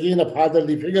was again a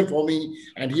fatherly figure for me,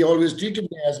 and he always treated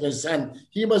me as my son.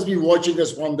 He must be watching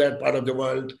us from that part of the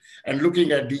world and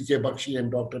looking at D.K. Bakshi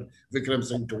and Dr. Vikram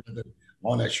Singh together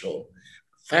on a show.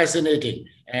 Fascinating.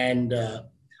 And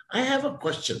I have a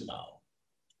question now.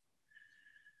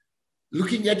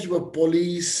 Looking at your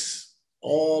police,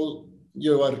 all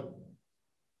your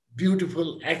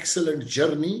beautiful, excellent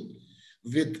journey,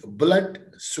 with blood,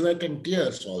 sweat, and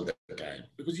tears all the time,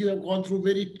 because you have gone through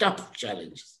very tough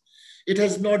challenges. It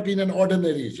has not been an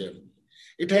ordinary journey.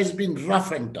 It has been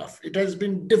rough and tough. It has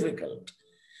been difficult.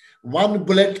 One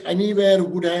bullet anywhere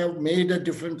would have made a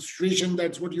different situation.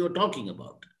 That's what you're talking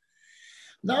about.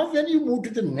 Now, when you move to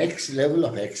the next level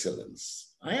of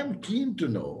excellence, I am keen to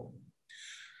know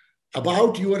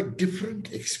about your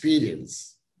different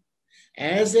experience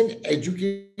as an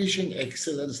education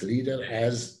excellence leader,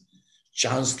 as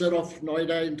Chancellor of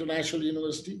Noida International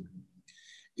University.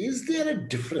 Is there a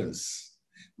difference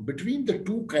between the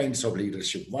two kinds of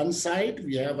leadership? One side,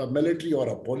 we have a military or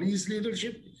a police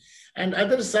leadership, and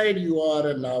other side, you are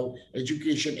a now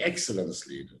education excellence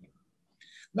leader.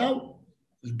 Now,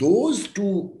 those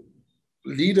two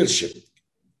leadership,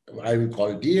 I will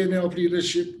call DNA of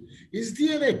leadership, is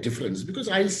there a difference? Because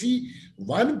I see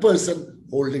one person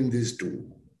holding these two.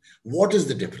 What is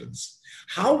the difference?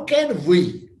 How can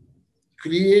we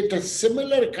create a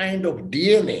similar kind of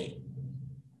DNA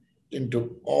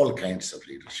into all kinds of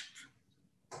leadership?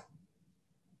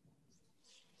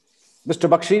 Mr.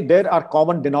 Bakshi, there are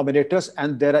common denominators,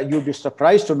 and you'll be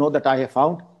surprised to know that I have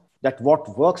found that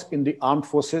what works in the armed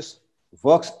forces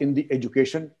works in the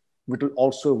education, which will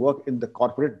also work in the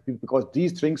corporate, because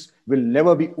these things will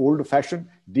never be old-fashioned,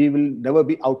 they will never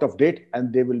be out of date,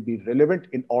 and they will be relevant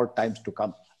in all times to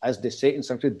come. As they say in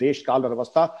Sanskrit, Desh, Kal,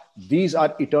 Avastha, these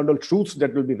are eternal truths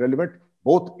that will be relevant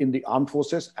both in the armed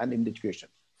forces and in education.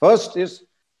 First is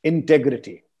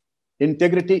integrity.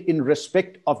 Integrity in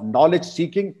respect of knowledge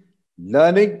seeking,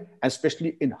 learning, and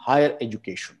especially in higher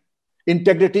education.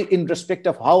 Integrity in respect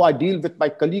of how I deal with my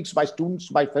colleagues, my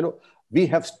students, my fellow. We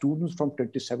have students from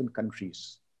 27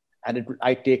 countries. And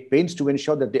I take pains to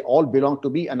ensure that they all belong to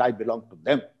me and I belong to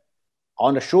them.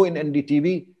 On a show in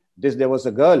NDTV, there was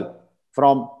a girl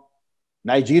from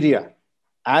Nigeria,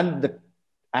 and the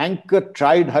anchor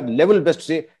tried her level best to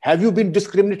say, have you been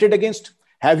discriminated against?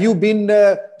 Have you been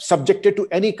subjected to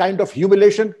any kind of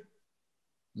humiliation?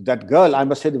 That girl, I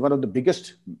must say, one of the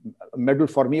biggest medal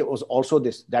for me was also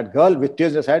this. That girl with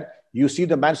tears in her head, you see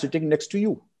the man sitting next to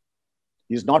you.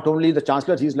 He's not only the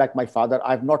chancellor, he's like my father.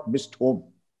 I've not missed home.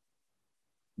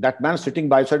 That man sitting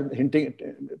by side, hinting,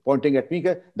 pointing at me,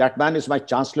 that man is my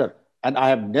chancellor. And I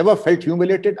have never felt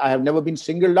humiliated. I have never been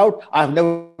singled out. I have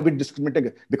never been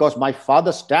discriminated because my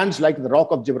father stands like the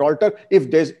rock of Gibraltar if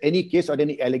there's any case or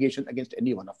any allegation against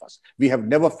any one of us. We have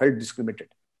never felt discriminated.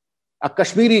 A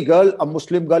Kashmiri girl, a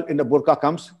Muslim girl in a burqa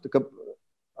comes,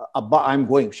 Abba, I'm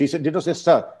going. She said, did not say,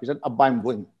 sir. He said, Abba, I'm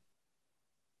going.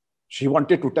 She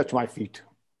wanted to touch my feet.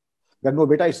 Then, no,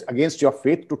 beta, it's against your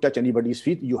faith to touch anybody's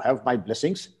feet. You have my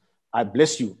blessings. I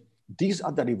bless you. These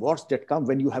are the rewards that come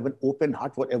when you have an open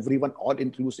heart for everyone, all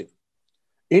inclusive.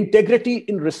 Integrity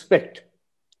in respect.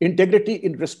 Integrity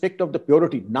in respect of the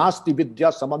purity. Nasti vidya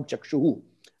samam chakshuhu.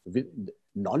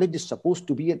 Knowledge is supposed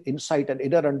to be an insight and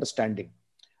inner understanding.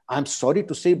 I'm sorry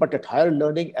to say, but at higher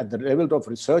learning, at the level of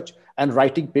research and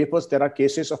writing papers, there are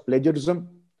cases of plagiarism.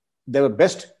 They were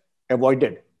best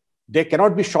avoided. There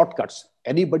cannot be shortcuts.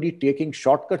 Anybody taking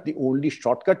shortcut, the only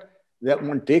shortcut that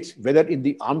one takes, whether in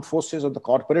the armed forces or the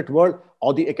corporate world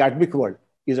or the academic world,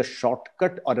 is a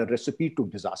shortcut or a recipe to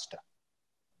disaster.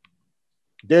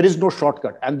 There is no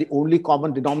shortcut. And the only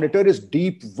common denominator is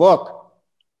deep work.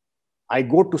 I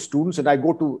go to students and I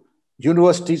go to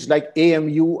universities like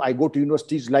AMU, I go to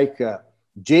universities like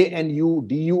JNU,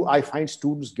 DU, I find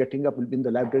students getting up in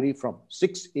the library from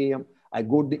 6 a.m. I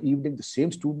go in the evening, the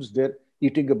same students there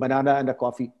eating a banana and a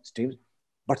coffee.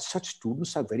 But such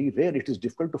students are very rare. It is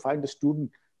difficult to find a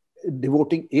student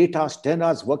devoting 8 hours, 10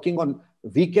 hours, working on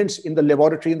weekends in the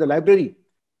laboratory, in the library.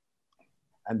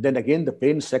 And then again, the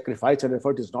pain, sacrifice, and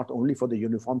effort is not only for the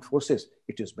uniformed forces,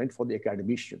 it is meant for the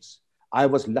academicians. I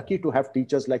was lucky to have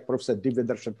teachers like Professor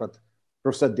Divendra Shatpat,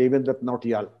 Professor Devendra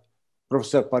Nautiyal,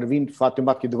 Professor Parveen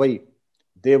Fatima Kidwai.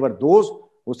 They were those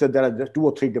who said there are 2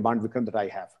 or 3 demands, Vikram, that I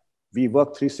have. We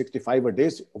work 365 a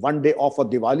days, 1 day off for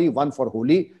Diwali, 1 for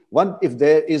Holi, 1 if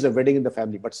there is a wedding in the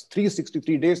family. But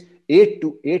 363 days, 8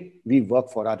 to 8, we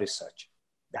work for our research.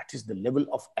 That is the level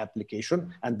of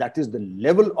application, and that is the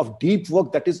level of deep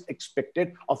work that is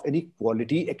expected of any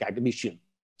quality academician.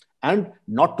 And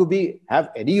not to have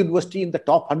any university in the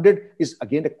top 100 is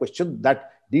again a question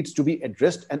that needs to be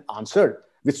addressed and answered.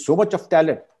 With so much of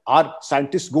talent, our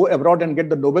scientists go abroad and get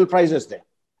the Nobel Prizes there.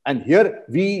 And here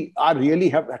we are really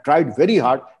have tried very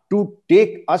hard to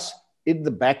take us in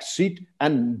the back seat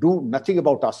and do nothing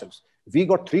about ourselves. We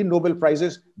got 3 Nobel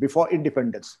Prizes before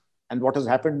independence. And what has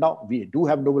happened now? We do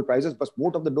have Nobel Prizes, but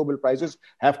most of the Nobel Prizes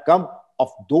have come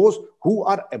of those who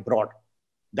are abroad.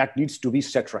 That needs to be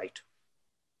set right.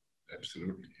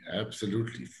 Absolutely.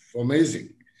 Absolutely. Amazing.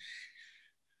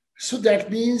 So that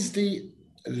means the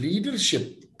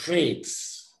leadership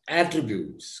traits,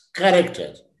 attributes,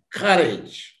 character,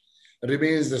 courage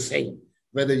remains the same.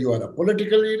 Whether you are a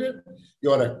political leader,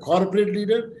 you are a corporate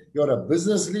leader, you are a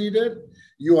business leader,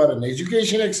 you are an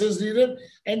education excellence leader,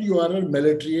 and you are a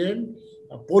military and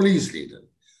a police leader.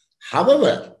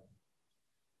 However,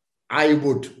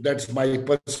 that's my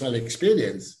personal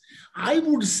experience, I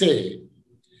would say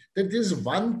that there's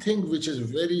one thing which is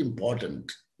very important,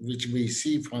 which we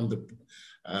see from the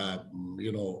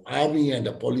army and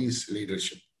the police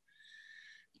leadership.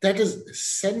 That is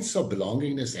sense of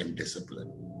belongingness and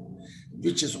discipline,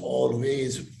 which is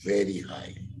always very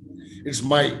high. It's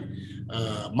my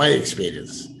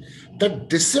experience. The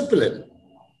discipline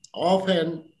of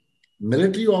a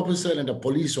military officer and a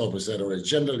police officer or a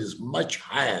general is much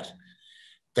higher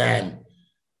than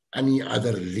any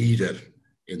other leader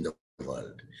in the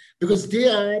world, because they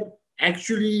are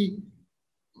actually,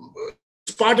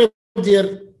 it's part of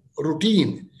their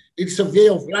routine. It's a way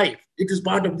of life. It is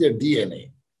part of their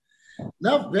DNA.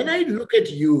 Now, when I look at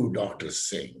you, Dr.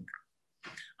 Singh,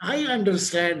 I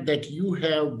understand that you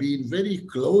have been very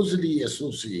closely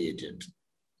associated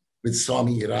with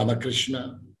Swami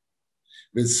Ramakrishna,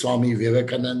 with Swami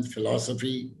Vivekananda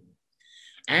philosophy,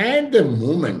 and the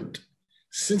movement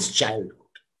since childhood.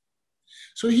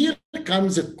 So here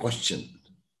comes a question,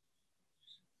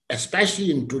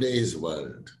 especially in today's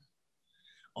world,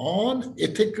 on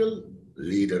ethical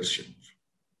leadership.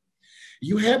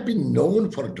 You have been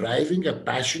known for driving a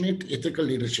passionate ethical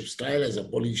leadership style as a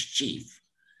police chief.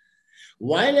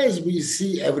 While as we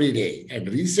see every day, and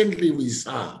recently we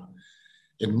saw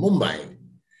in Mumbai,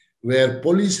 where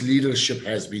police leadership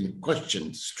has been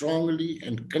questioned strongly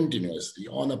and continuously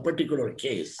on a particular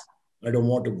case. I don't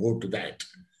want to go to that.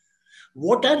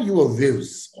 What are your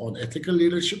views on ethical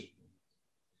leadership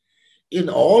in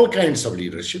all kinds of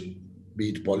leadership, be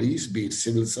it police, be it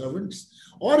civil servants,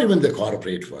 or even the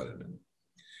corporate world?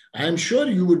 I am sure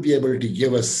you would be able to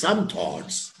give us some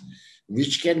thoughts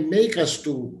which can make us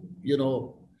to,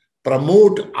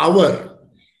 promote our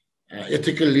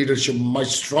ethical leadership much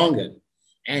stronger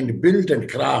and build and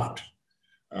craft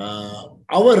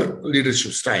our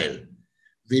leadership style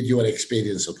with your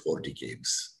experience of 4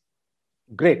 decades.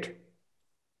 Great.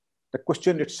 The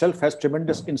question itself has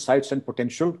tremendous insights and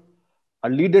potential. A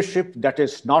leadership that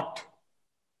is not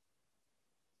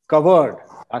covered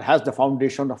or has the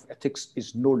foundation of ethics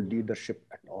is no leadership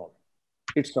at all.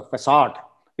 It's a facade,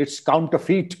 it's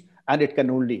counterfeit, and it can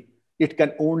only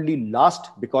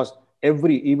last because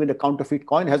even a counterfeit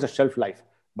coin has a shelf life.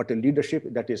 But a leadership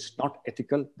that is not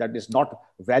ethical, that is not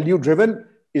value driven,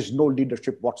 is no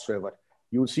leadership whatsoever.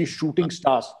 You will see shooting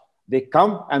stars, they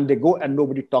come and they go and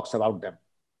nobody talks about them.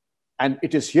 And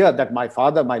it is here that my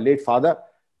late father,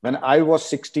 when I was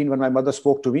 16, when my mother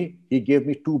spoke to me, he gave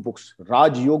me 2 books,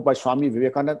 Raj Yoga by Swami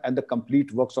Vivekananda and the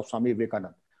complete works of Swami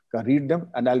Vivekananda. Read them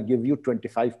and I'll give you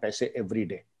 25 paise every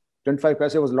day. 25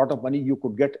 paise was a lot of money. You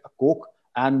could get a Coke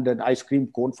and an ice cream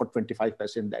cone for 25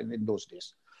 paise in those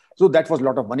days. So that was a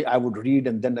lot of money. I would read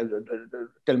and then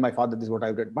tell my father this is what I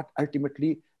read. But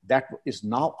ultimately, that is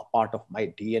now a part of my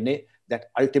DNA,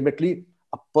 that ultimately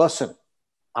a person,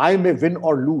 I may win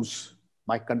or lose,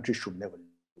 my country should never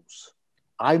lose.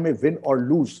 I may win or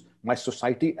lose, my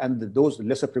society and those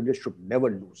lesser privileged should never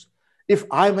lose. If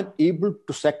I am able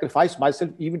to sacrifice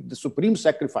myself, even the supreme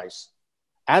sacrifice,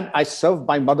 and I serve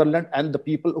my motherland and the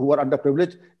people who are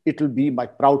underprivileged, it will be my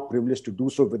proud privilege to do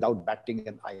so without batting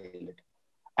an eyelid.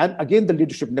 And again, the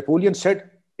leadership, Napoleon said,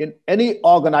 in any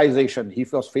organization, he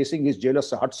was facing his jailer,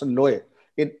 Sir Hudson Lowe,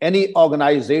 in any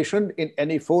organization, in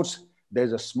any force,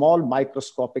 there's a small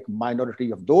microscopic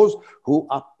minority of those who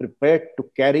are prepared to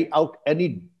carry out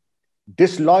any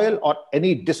disloyal or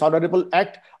any dishonorable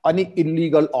act, any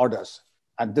illegal orders.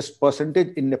 And this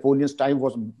percentage in Napoleon's time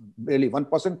was barely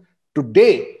 1%.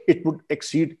 Today, it would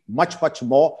exceed much, much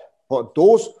more for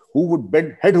those who would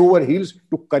bend head over heels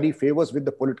to curry favors with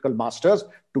the political masters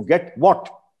to get what?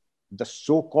 The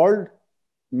so-called,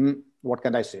 what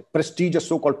can I say? Prestigious,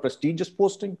 so-called prestigious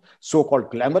posting, so-called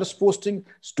glamorous posting,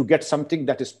 to get something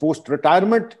that is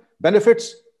post-retirement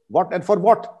benefits. What and for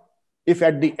what? If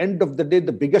at the end of the day,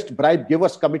 the biggest bribe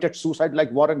givers committed suicide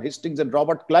like Warren Hastings and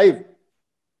Robert Clive,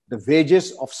 the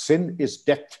wages of sin is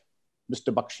death,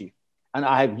 Mr. Bakshi. And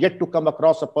I have yet to come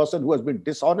across a person who has been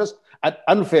dishonest and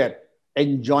unfair,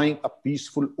 enjoying a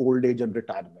peaceful old age and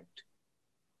retirement.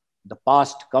 The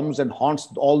past comes and haunts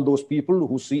all those people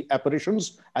who see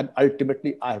apparitions, and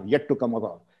ultimately I have yet to come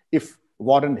across. If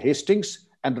Warren Hastings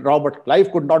and Robert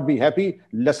Clive could not be happy,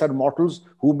 lesser mortals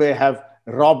who may have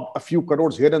robbed a few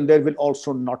crores here and there will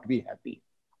also not be happy.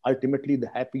 Ultimately, the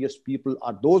happiest people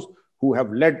are those who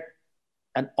have led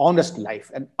an honest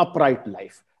life, an upright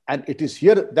life. And it is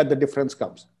here that the difference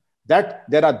comes. That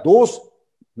there are those,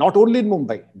 not only in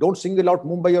Mumbai, don't single out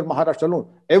Mumbai or Maharashtra alone,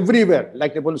 everywhere,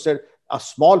 like Napoleon said, a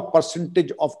small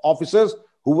percentage of officers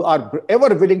who are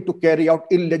ever willing to carry out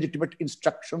illegitimate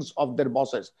instructions of their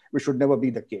bosses, which should never be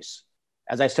the case.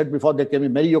 As I said before, there can be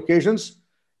many occasions.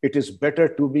 It is better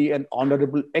to be an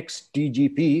honorable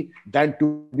ex-DGP than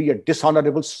to be a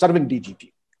dishonorable serving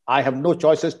DGP. I have no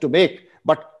choices to make,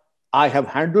 but I have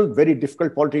handled very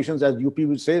difficult politicians, as UP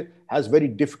will say, has very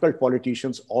difficult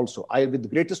politicians also. With the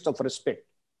greatest of respect,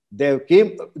 there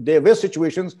were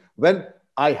situations when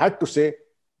I had to say,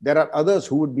 there are others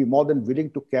who would be more than willing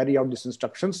to carry out these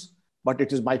instructions, but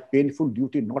it is my painful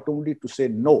duty not only to say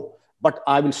no, but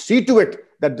I will see to it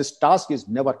that this task is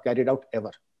never carried out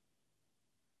ever.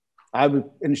 I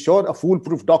will ensure a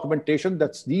foolproof documentation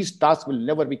that these tasks will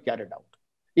never be carried out.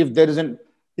 If there is an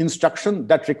instruction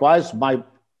that requires my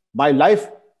life,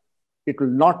 it will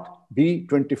not be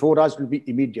 24 hours, it will be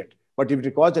immediate. But if it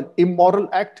requires an immoral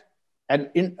act,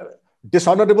 an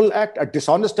dishonorable act, a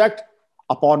dishonest act,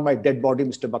 upon my dead body,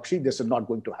 Mr. Bakshi, this is not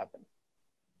going to happen.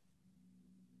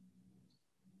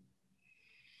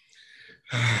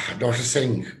 Dr.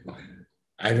 Singh,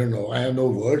 I don't know, I have no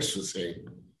words to say,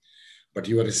 but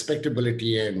your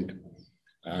respectability and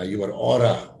your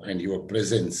aura and your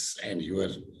presence and your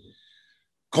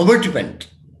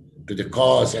commitment to the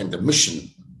cause and the mission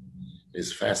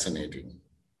is fascinating.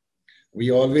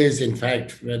 We always, in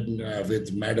fact, when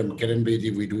with Madam Kiran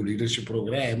Bedi, we do leadership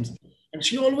programs, and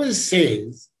she always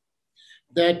says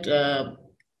that,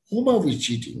 whom are we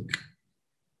cheating?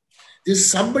 There's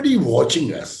somebody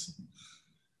watching us.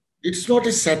 It's not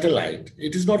a satellite.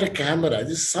 It is not a camera.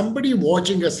 There's somebody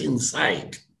watching us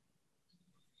inside.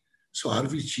 So are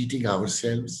we cheating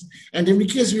ourselves? And in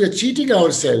case we are cheating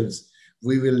ourselves,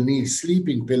 we will need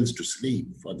sleeping pills to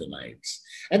sleep for the nights.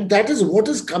 And that is what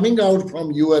is coming out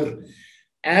from your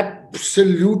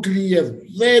absolutely a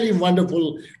very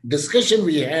wonderful discussion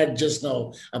we had just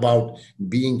now about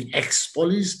being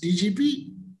ex-police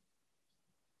DGP.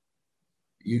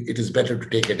 It is better to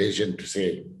take a decision to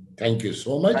say, thank you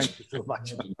so much. Thank you so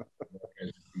much.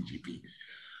 DGP.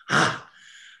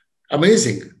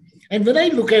 Amazing. And when I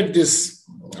look at this,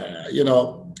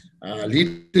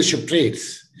 leadership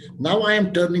traits, now I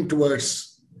am turning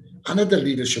towards another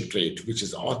leadership trait, which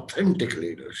is authentic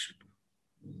leadership.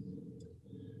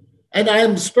 And I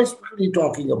am specifically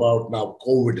talking about now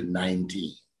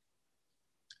COVID-19.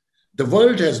 The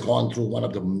world has gone through one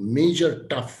of the major,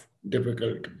 tough,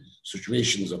 difficult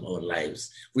situations of our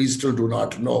lives. We still do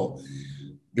not know.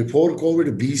 Before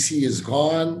COVID, BC is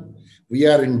gone. We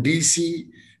are in DC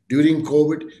during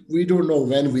COVID. We don't know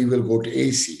when we will go to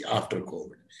AC after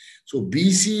COVID. So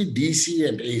BC, DC,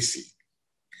 and AC.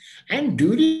 And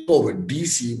during COVID,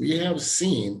 DC, we have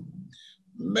seen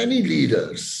many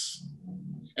leaders.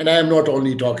 And I am not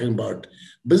only talking about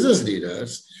business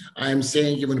leaders, I am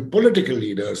saying even political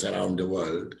leaders around the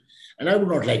world, and I would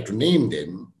not like to name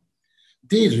them,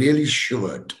 they really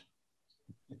shivered.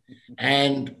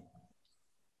 And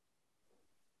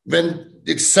when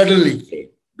it suddenly came,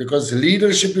 because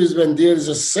leadership is when there is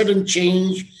a sudden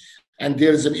change and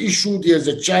there is an issue, there is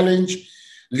a challenge,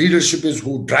 leadership is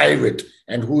who drive it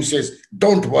and who says,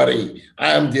 don't worry,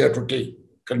 I am there to take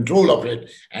control of it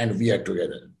and we are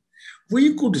together.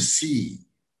 We could see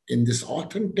in this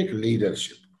authentic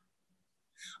leadership,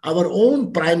 our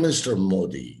own Prime Minister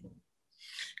Modi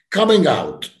coming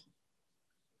out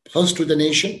first to the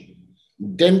nation,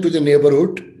 then to the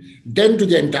neighborhood, then to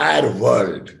the entire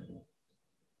world,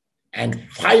 and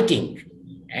fighting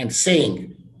and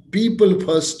saying, people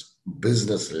first,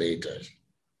 business later.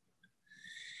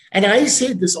 And I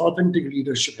say this authentic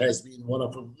leadership has been one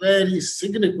of a very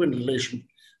significant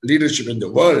leadership in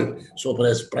the world, so far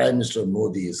as Prime Minister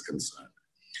Modi is concerned.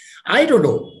 I don't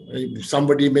know,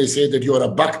 somebody may say that you are a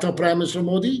Bhakta Prime Minister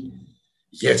Modi.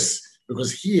 Yes,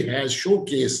 because he has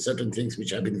showcased certain things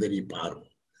which have been very powerful.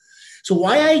 So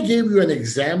why I gave you an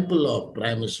example of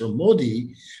Prime Minister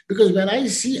Modi, because when I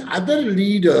see other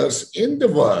leaders in the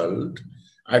world,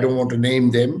 I don't want to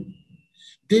name them,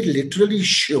 they literally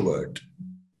shivered.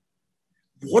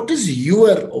 What is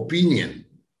your opinion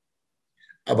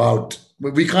about,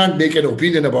 we can't make an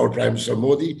opinion about Prime Minister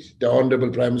Modi, the Honorable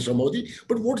Prime Minister Modi,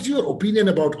 but what's your opinion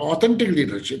about authentic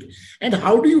leadership and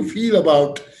how do you feel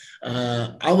about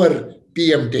our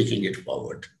PM taking it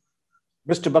forward?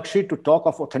 Mr. Bakshi, to talk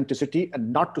of authenticity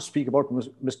and not to speak about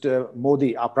Mr.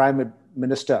 Modi, our Prime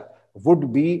Minister,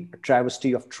 would be a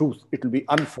travesty of truth. It will be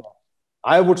unfair.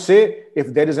 I would say if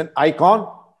there is an icon,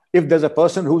 if there's a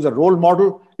person who's a role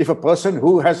model, if a person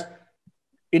who has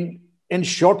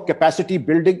ensured capacity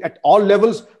building at all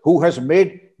levels, who has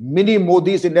made mini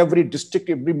Modis in every district,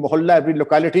 every mohalla, every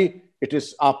locality, it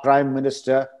is our Prime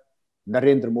Minister,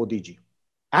 Narendra Modi ji.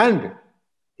 And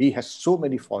he has so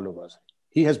many followers.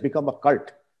 He has become a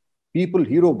cult. People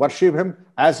hero worship him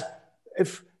as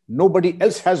if nobody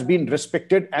else has been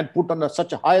respected and put on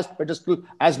such a highest pedestal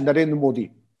as Narendra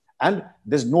Modi. And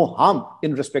there's no harm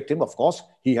in respecting him. Of course,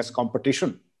 he has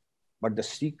competition. But the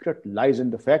secret lies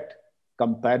in the fact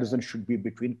comparison should be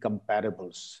between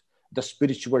comparables. The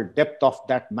spiritual depth of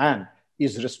that man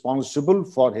is responsible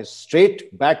for his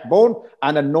straight backbone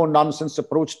and a no-nonsense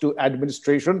approach to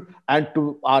administration and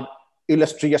to our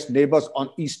illustrious neighbors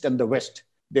on East and the West.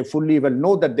 They fully well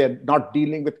know that they're not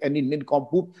dealing with any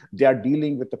nincompoop. They are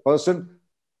dealing with a person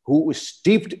who is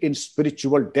steeped in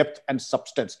spiritual depth and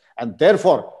substance. And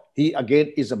therefore, he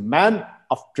again is a man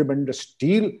of tremendous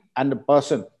steel and a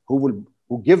person who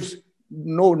gives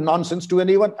no nonsense to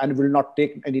anyone and will not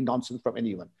take any nonsense from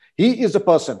anyone. He is a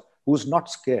person who's not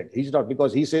scared. He's not,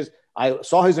 because he says, I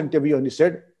saw his interview and he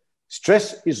said,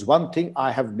 stress is one thing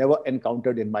I have never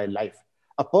encountered in my life.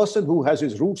 A person who has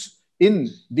his roots in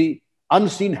the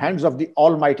unseen hands of the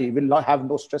Almighty will not have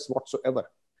no stress whatsoever.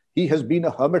 He has been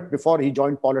a hermit before he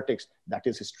joined politics. That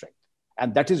is his strength.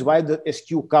 And that is why the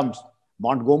SQ comes.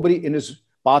 Montgomery, in his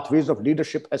Pathways of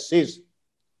Leadership, has says,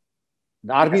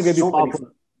 the army may be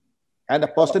powerful and a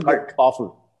person may be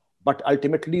powerful, but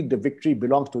ultimately the victory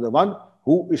belongs to the one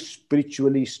who is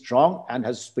spiritually strong and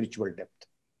has spiritual depth.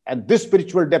 And this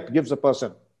spiritual depth gives a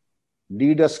person.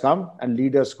 Leaders come and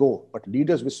leaders go, but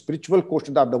leaders with spiritual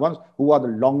quotient are the ones who are the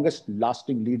longest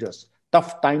lasting leaders.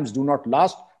 Tough times do not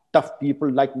last. tough people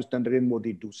like Mr. Narendra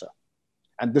Modi do, sir.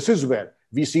 And this is where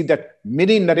we see that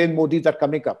many Narendra Modis are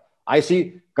coming up. I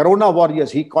see Corona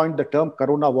warriors. He coined the term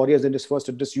Corona warriors in his first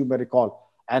address, you may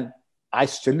recall. And I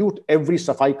salute every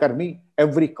Safai Karmi,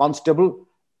 every constable,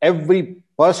 every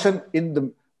person in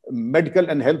the medical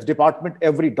and health department,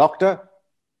 every doctor.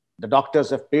 The doctors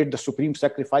have paid the supreme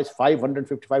sacrifice.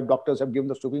 555 doctors have given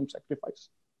the supreme sacrifice.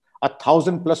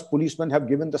 1,000+ policemen have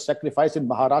given the sacrifice in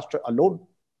Maharashtra alone,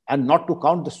 and not to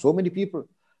count the so many people.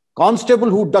 Constable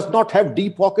who does not have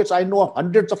deep pockets, I know of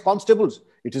hundreds of constables.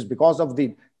 It is because of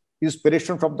the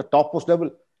inspiration from the topmost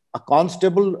level. A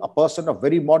constable, a person of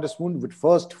very modest mood, would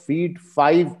first feed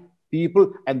 5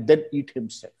 people and then eat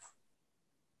himself.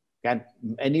 Can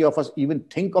any of us even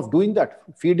think of doing that?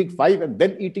 Feeding 5 and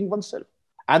then eating oneself?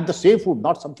 And the same food,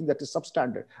 not something that is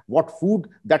substandard. What food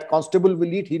that constable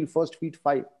will eat, he'll first feed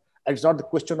 5. And it's not the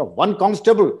question of one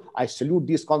constable. I salute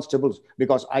these constables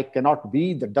because I cannot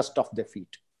be the dust of their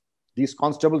feet. These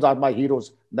constables are my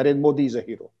heroes. Narendra Modi is a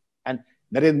hero. And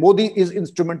Narendra Modi is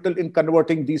instrumental in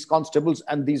converting these constables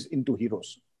and these into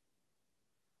heroes.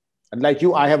 And like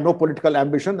you, I have no political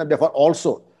ambition, and therefore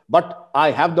also, but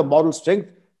I have the moral strength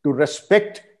to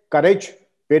respect courage,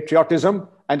 patriotism,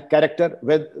 and character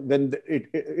when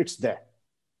it's there.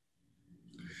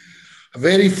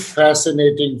 Very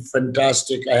fascinating,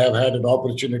 fantastic. I have had an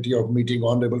opportunity of meeting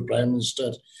Honorable Prime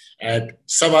Minister at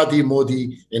Sawadhi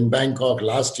Modi in Bangkok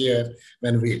last year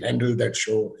when we handled that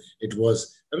show. It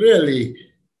was really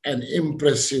an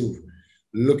impressive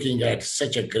looking at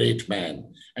such a great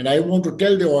man. And I want to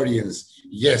tell the audience,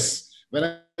 yes, when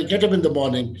I get up in the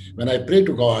morning, when I pray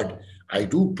to God, I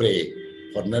do pray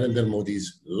for Narendra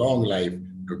Modi's long life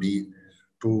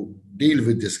to deal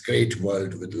with this great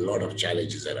world with a lot of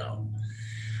challenges around.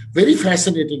 Very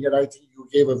fascinating, and I think you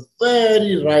gave a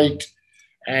very right,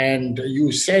 and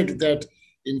you said that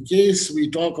in case we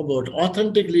talk about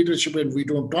authentic leadership and we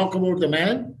don't talk about the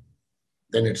man,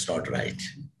 then it's not right.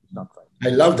 Not right.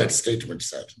 I love that statement,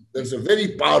 sir. That's a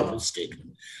very powerful statement.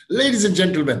 Ladies and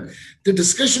gentlemen, the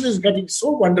discussion is getting so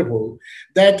wonderful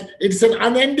that it's an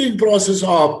unending process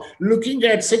of looking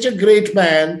at such a great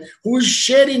man who is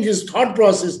sharing his thought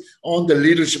process on the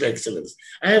leadership excellence.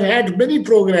 I have had many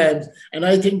programs, and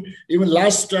I think even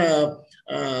last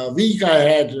week I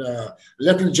had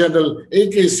Lieutenant General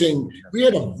A.K. Singh. We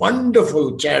had a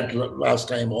wonderful chat last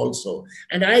time also,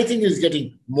 and I think it's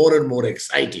getting more and more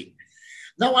exciting.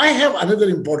 Now, I have another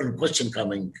important question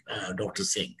coming, Dr.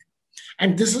 Singh,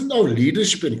 and this is now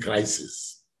leadership in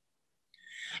crisis.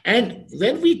 And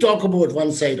when we talk about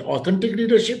one side, authentic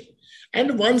leadership,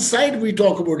 and one side, we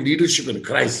talk about leadership in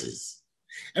crisis.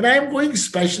 And I am going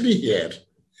especially here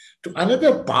to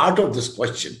another part of this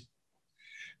question,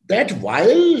 that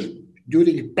while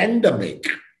during pandemic,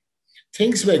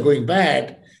 things were going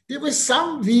bad, there were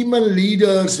some women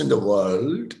leaders in the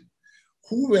world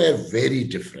who were very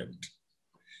different.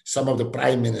 Some of the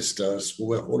prime ministers who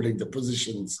were holding the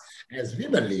positions as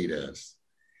women leaders,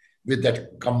 with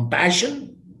that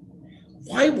compassion.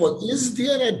 Is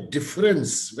there a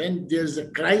difference when there's a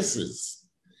crisis?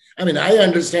 I mean, I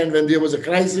understand when there was a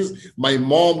crisis, my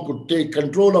mom could take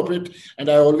control of it. And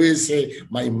I always say,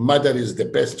 my mother is the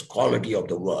best quality of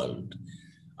the world.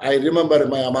 I remember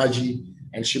my Amaji,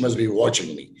 and she must be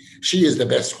watching me. She is the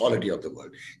best quality of the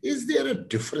world. Is there a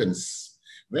difference?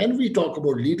 When we talk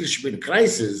about leadership in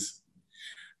crisis,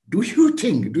 do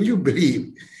you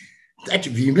believe that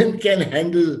women can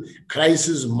handle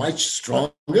crisis much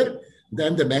stronger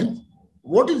than the men?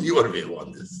 What is your view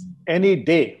on this? Any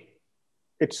day,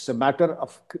 it's a matter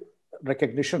of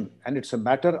recognition, and it's a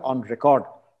matter on record.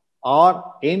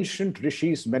 Our ancient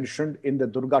rishis mentioned in the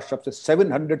Durga Shapta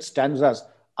 700 stanzas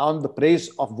on the praise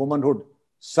of womanhood.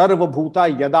 Sarva Bhuta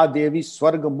Yada Devi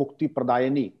Swarga Mukti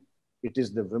Pradayani. It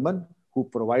is the women who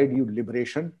provide you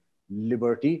liberation,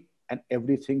 liberty, and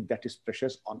everything that is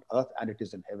precious on earth, and it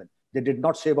is in heaven. They did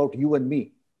not say about you and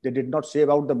me. They did not say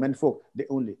about the menfolk. They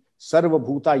only, Sarva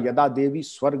Bhuta Yada Devi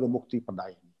Swarga Mukti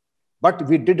Pradayani. But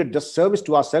we did a disservice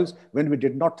to ourselves when we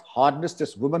did not harness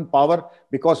this woman power,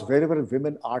 because wherever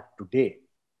women are today,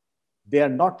 they are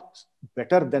not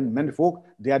better than menfolk.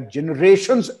 They are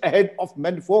generations ahead of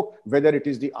menfolk, whether it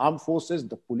is the armed forces,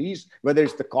 the police, whether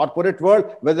it's the corporate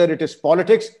world, whether it is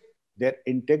politics. Their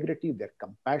integrity, their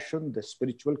compassion, their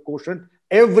spiritual quotient,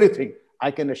 everything.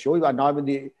 I can assure you, now I'm in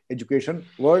the education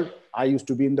world. I used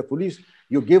to be in the police.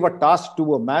 You give a task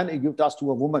to a man, you give a task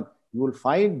to a woman. You will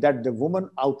find that the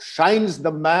woman outshines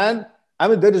the man. I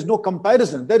mean, there is no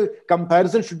comparison.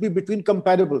 Comparison should be between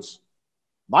comparables.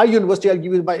 My university, I'll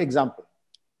give you my example.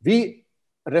 We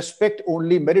respect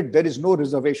only merit. There is no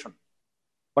reservation.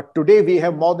 But today we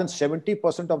have more than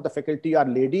 70% of the faculty are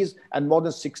ladies and more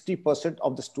than 60%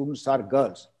 of the students are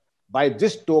girls. By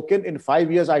this token, in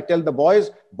 5 years, I tell the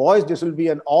boys, this will be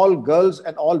an all girls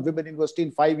and all women university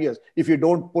in 5 years if you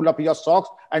don't pull up your socks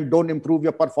and don't improve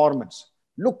your performance.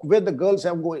 Look where the girls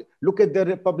have going. Look at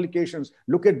their publications.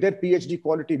 Look at their PhD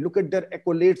quality. Look at their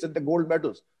accolades and the gold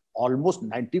medals. Almost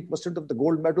 90% of the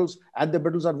gold medals and the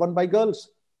medals are won by girls.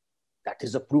 That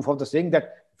is a proof of the saying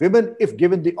that women, if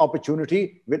given the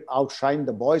opportunity, will outshine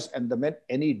the boys and the men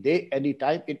any day, any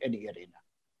time, in any arena.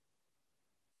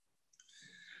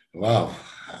 Wow,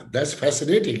 that's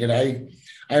fascinating. And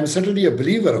I'm certainly a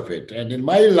believer of it. And in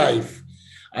my life,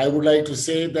 I would like to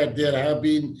say that there have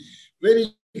been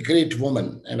very great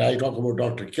women. And I talk about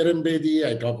Dr. Kiran Bedi,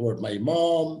 I talk about my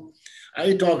mom,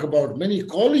 I talk about many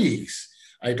colleagues.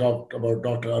 I talked about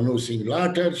Dr. Anu Singh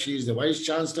Latter. She is the Vice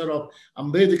Chancellor of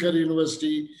Ambedkar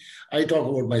University. I talk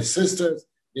about my sisters.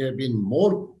 They have been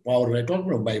more powerful. I talk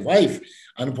about my wife.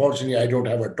 Unfortunately, I don't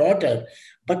have a daughter.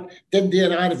 But then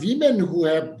there are women who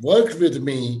have worked with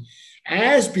me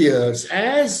as peers,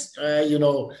 as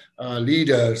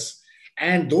leaders,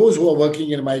 and those who are working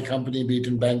in my company, be it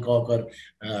in Bangkok or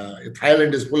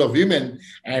Thailand is full of women.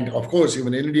 And of course,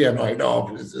 even India, Noida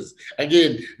offices,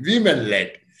 again,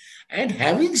 women-led. And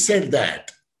having said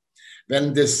that,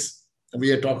 when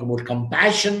we are talking about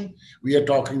compassion, we are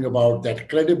talking about that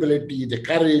credibility, the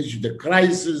courage, the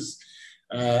crisis,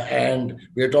 and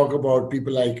we are talking about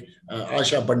people like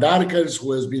Asha Bhandarkar,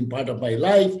 who has been part of my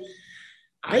life.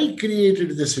 I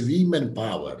created this women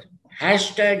power,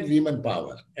 hashtag women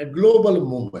power, a global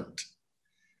movement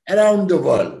around the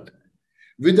world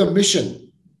with a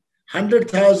mission,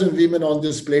 100,000 women on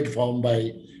this platform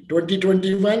by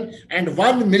 2021 and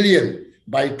 1 million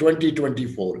by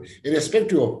 2024,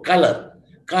 irrespective of color,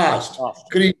 caste,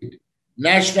 creed,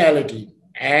 nationality,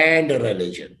 and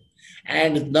religion.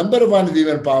 And number one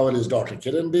women power is Dr.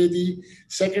 Kiran Bedi,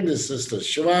 second is Sister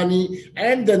Shivani,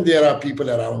 and then there are people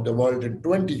around the world in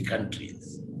 20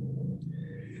 countries.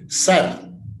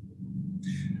 Sir,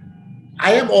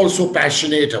 I am also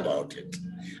passionate about it.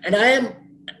 And I am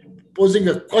posing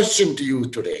a question to you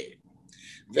today.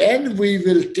 When we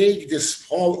will take this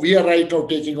form, we are right now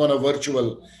taking on a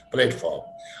virtual platform.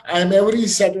 I am every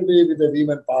Saturday with the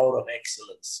Women Power of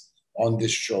Excellence on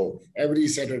this show, every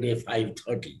Saturday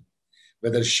 5:30.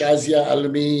 Whether Shazia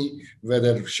Almi,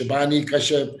 whether Shibani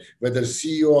Kashyap, whether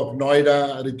CEO of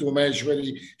Noida, Ritu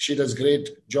Maheshwari, she does great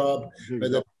job,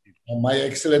 whether my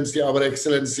Excellency, our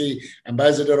Excellency,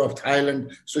 Ambassador of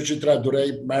Thailand, Suchitra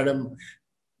Durai, Madam,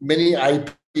 many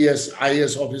IPS,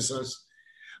 IS officers.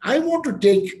 I want to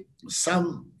take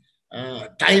some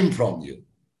time from you.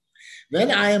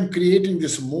 When I am creating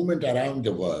this movement around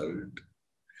the world,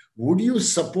 would you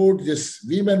support this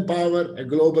women power, a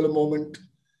global movement,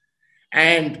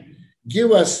 and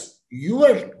give us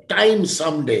your time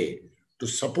someday to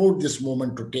support this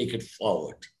movement to take it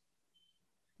forward?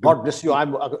 God bless you.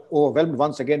 I'm overwhelmed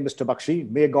once again, Mr. Bakshi.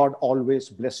 May God always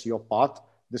bless your path.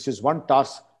 This is one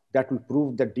task that will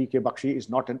prove that D.K. Bakshi is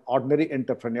not an ordinary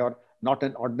entrepreneur, not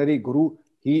an ordinary guru.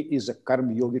 He is a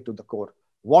karma yogi to the core.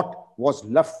 What was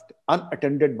left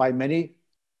unattended by many,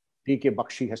 D.K.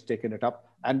 Bakshi has taken it up.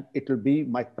 And it will be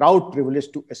my proud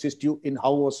privilege to assist you in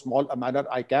however small a manner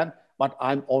I can. But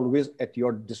I'm always at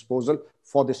your disposal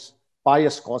for this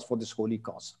pious cause, for this holy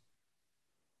cause.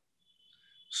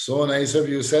 So nice of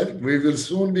you, sir. We will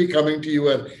soon be coming to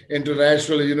your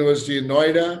International University in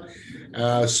Noida.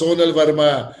 Sonal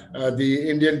Verma, the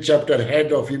Indian chapter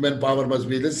head of Women Power, must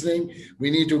be listening.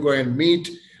 We need to go and meet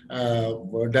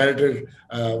Director.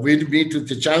 We meet with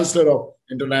the Chancellor of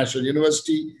International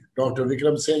University, Dr.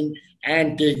 Vikram Singh,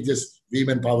 and take this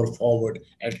Women Power forward,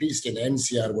 at least in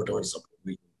NCR, whatever support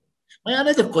we can. My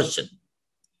another question.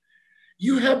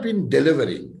 You have been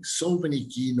delivering so many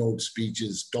keynote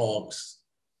speeches, talks,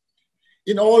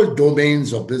 in all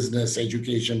domains of business,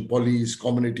 education, police,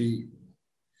 community.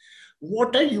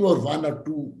 What are your one or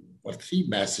two or three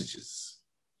messages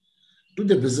to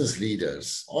the business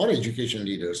leaders or education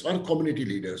leaders or community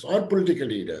leaders or political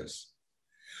leaders?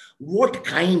 What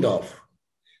kind of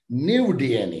new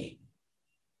DNA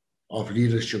of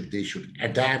leadership they should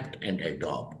adapt and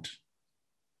adopt?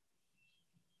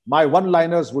 My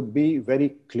one-liners would be very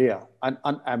clear and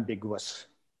unambiguous.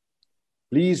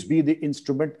 Please be the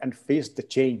instrument and face the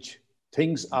change.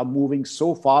 Things are moving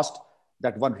so fast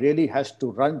that one really has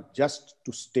to run just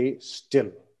to stay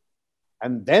still.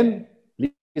 And then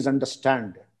please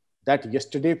understand that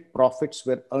yesterday profits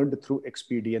were earned through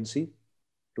expediency.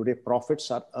 Today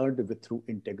profits are earned through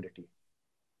integrity.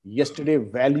 Yesterday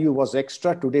value was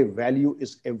extra. Today value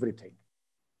is everything.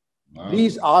 Wow.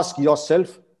 Please ask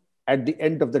yourself, at the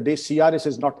end of the day, CRS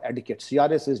is not adequate.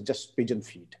 CRS is just pigeon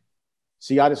feed.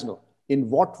 CRS, no. In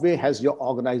what way has your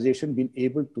organization been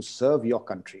able to serve your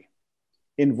country?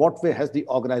 In what way has the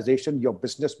organization, your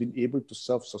business, been able to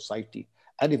serve society?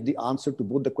 And if the answer to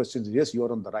both the questions is yes,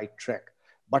 you're on the right track.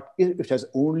 But if it has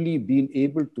only been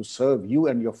able to serve you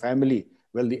and your family,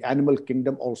 well, the animal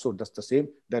kingdom also does the same.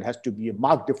 There has to be a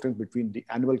marked difference between the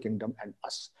animal kingdom and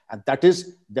us. And that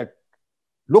is that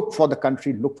look for the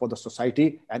country, look for the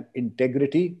society, and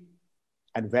integrity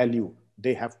and value,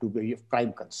 they have to be of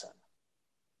prime concern.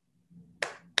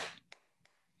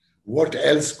 What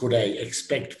else could I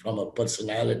expect from a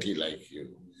personality like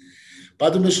you?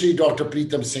 Padma Shri Dr.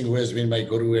 Pritam Singh, who has been my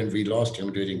guru, and we lost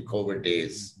him during COVID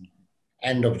days,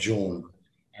 end of June.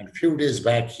 And a few days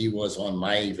back, he was on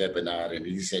my webinar and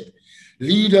he said,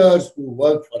 leaders who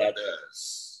work for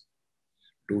others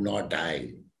do not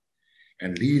die.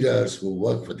 And leaders who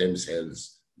work for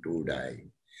themselves do die.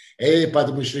 Hey,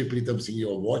 Padma Shri Pritam Singh,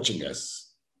 you're watching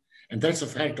us. And that's a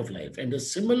fact of life. And a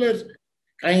similar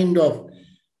kind of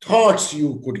thoughts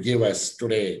you could give us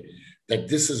today, that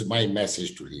this is my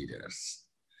message to leaders.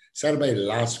 Sir, my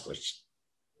last question.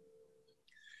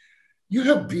 You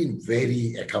have been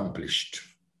very accomplished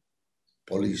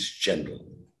police general,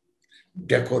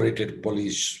 decorated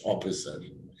police officer,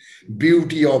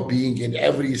 beauty of being in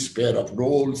every sphere of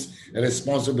roles,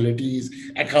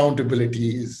 responsibilities,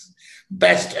 accountabilities,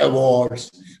 best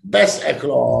awards, best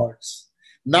accolades,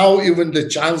 now even the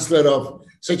chancellor of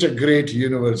such a great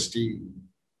university.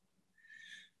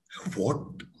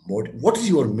 What is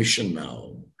your mission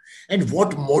now? And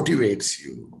what motivates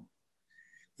you?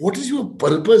 What is your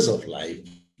purpose of life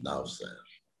now, sir?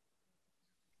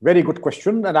 Very good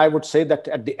question. And I would say that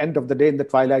at the end of the day, in the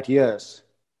twilight years,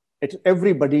 it's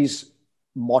everybody's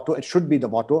motto, it should be the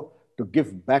motto, to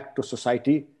give back to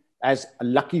society. As a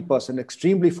lucky person,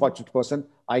 extremely fortunate person,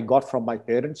 I got from my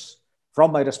parents,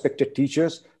 from my respected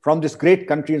teachers, from this great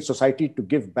country and society, to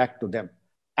give back to them.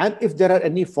 And if there are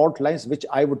any fault lines which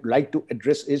I would like to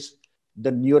address is the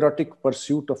neurotic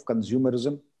pursuit of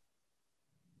consumerism,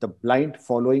 the blind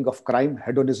following of crime,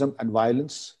 hedonism, and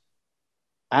violence,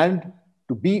 and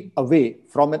to be away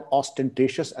from an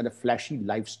ostentatious and a flashy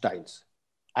lifestyles.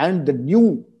 And the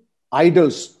new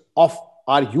idols of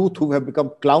our youth who have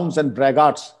become clowns and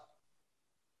braggarts,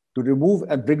 to remove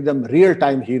and bring them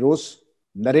real-time heroes,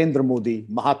 Narendra Modi,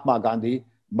 Mahatma Gandhi,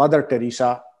 Mother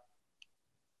Teresa,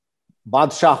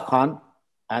 Badshah Khan,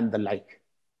 and the like.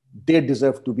 They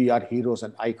deserve to be our heroes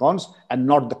and icons, and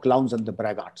not the clowns and the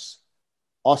braggarts.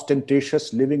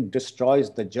 Ostentatious living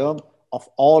destroys the germ of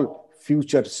all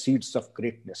future seeds of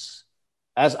greatness.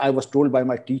 As I was told by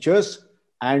my teachers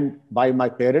and by my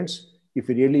parents, if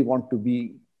you really want to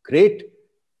be great,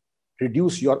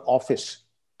 reduce your office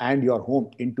and your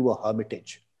home into a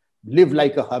hermitage. Live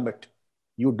like a hermit.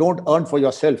 You don't earn for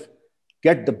yourself.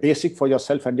 Get the basic for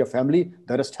yourself and your family.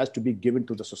 The rest has to be given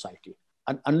to the society.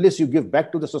 And unless you give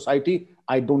back to the society,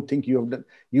 I don't think you have done.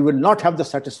 You will not have the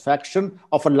satisfaction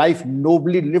of a life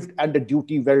nobly lived and a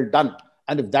duty well done.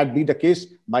 And if that be the case,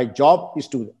 my job is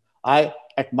to,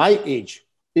 at my age,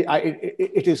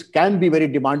 it can be very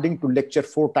demanding to lecture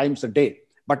 4 times a day.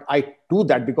 But I do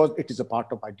that because it is a part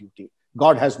of my duty.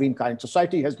 God has been kind.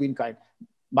 Society has been kind.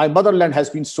 My motherland has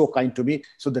been so kind to me.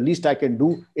 So the least I can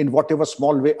do in whatever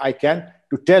small way I can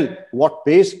to tell what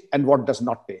pays and what does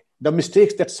not pay. The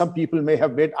mistakes that some people may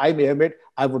have made, I may have made,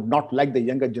 I would not like the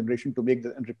younger generation to make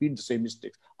and repeat the same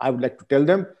mistakes. I would like to tell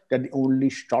them that the only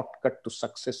shortcut to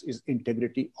success is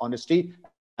integrity, honesty,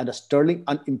 and a sterling,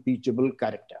 unimpeachable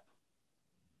character.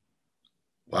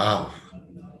 Wow.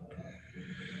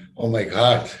 Oh my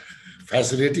God.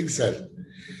 Fascinating, sir.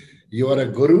 You are a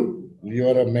guru, you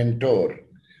are a mentor.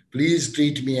 Please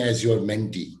treat me as your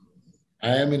mentee.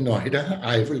 I am in Noida.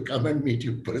 I will come and meet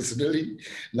you personally.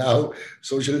 Now,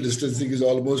 social distancing is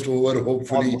almost over.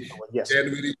 Hopefully, almost over, yes.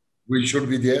 January, we should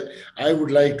be there. I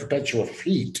would like to touch your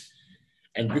feet.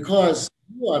 And because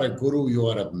you are a guru, you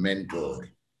are a mentor.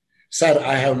 Sir,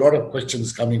 I have a lot of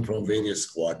questions coming from various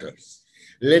quarters.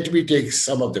 Let me take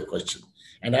some of the questions.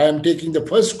 And I am taking the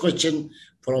first question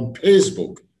from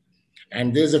Facebook.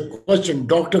 And there's a question,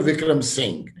 Dr. Vikram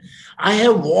Singh. I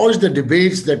have watched the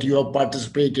debates that you have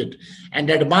participated and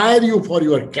admire you for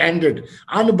your candid,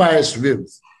 unbiased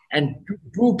views and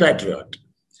true patriot.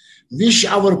 Wish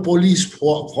our police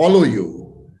follow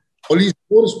you, police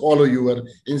force follow your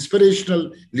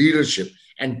inspirational leadership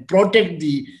and protect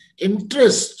the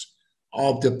interests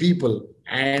of the people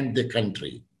and the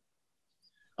country.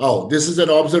 Oh, this is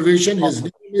an observation. His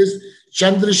name is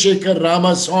Chandrasekhar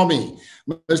Ramaswamy.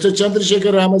 Mr.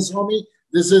 Chandrasekhar Ramaswamy,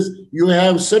 you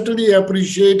have certainly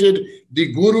appreciated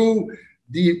the guru,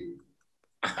 the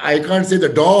I can't say the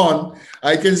dawn.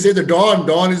 I can say the dawn.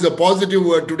 Dawn is a positive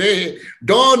word today.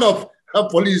 Dawn of a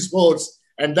police force.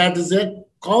 And that is a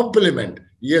compliment.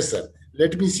 Yes, sir.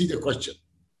 Let me see the question.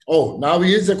 Oh, now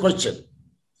here's the question.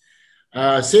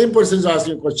 Same person is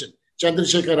asking a question.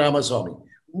 Chandrasekhar Ramaswamy.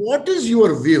 What is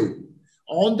your view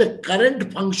on the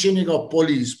current functioning of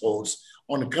police force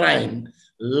on crime,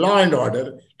 law and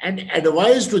order, and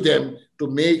advice to them to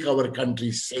make our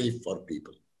country safe for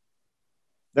people?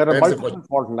 There are multiple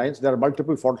fault lines. There are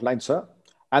multiple fault lines, sir.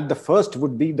 And the first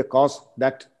would be the cause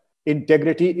that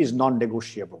integrity is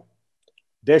non-negotiable.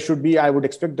 There should be, I would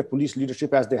expect the police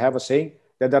leadership, as they have a saying,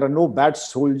 that there are no bad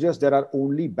soldiers, there are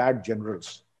only bad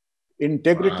generals.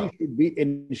 Integrity should be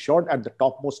ensured at the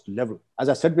topmost level. As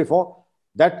I said before,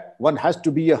 that one has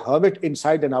to be a hermit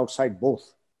inside and outside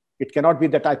both. It cannot be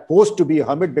that I pose to be a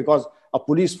hermit because a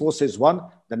police force is one.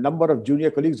 The number of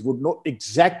junior colleagues would know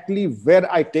exactly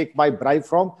where I take my bribe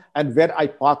from and where I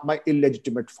park my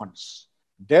illegitimate funds.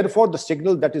 Therefore, the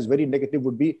signal that is very negative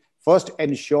would be first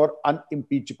ensure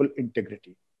unimpeachable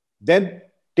integrity. Then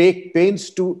take pains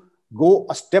to go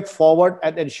a step forward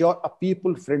and ensure a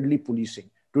people-friendly policing.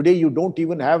 Today, you don't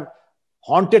even have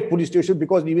haunted police stations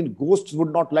because even ghosts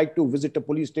would not like to visit a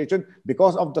police station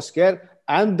because of the scare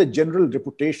and the general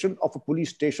reputation of a police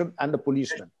station and a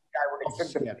policeman. I would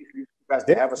expect the police, as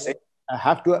they have a say,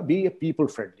 have to be a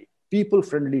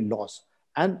people-friendly laws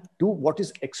and do what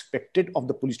is expected of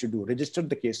the police to do. Register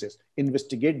the cases,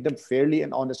 investigate them fairly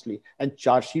and honestly, and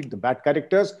charge sheet the bad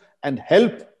characters and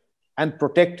help and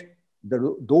protect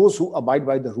those who abide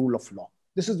by the rule of law.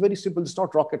 This is very simple. It's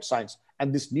not rocket science.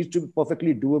 And this needs to be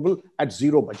perfectly doable at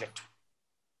zero budget.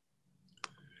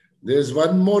 There's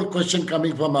one more question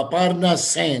coming from Aparna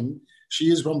Sen.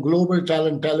 She is from Global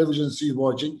Talent Television. She's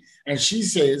watching. And she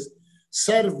says,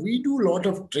 sir, we do a lot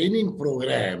of training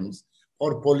programs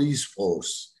for police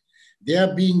force. They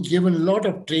are being given a lot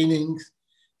of trainings.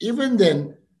 Even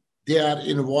then, they are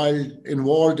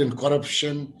involved in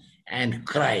corruption and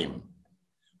crime.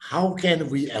 How can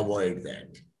we avoid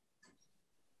that?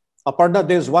 Aparna,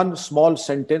 there's one small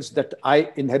sentence that I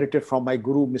inherited from my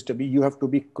guru, Mr. B. You have to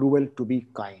be cruel to be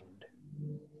kind.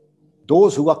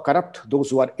 Those who are corrupt, those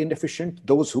who are inefficient,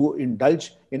 those who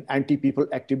indulge in anti-people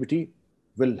activity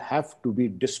will have to be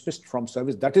dismissed from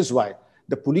service. That is why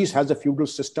the police has a feudal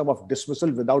system of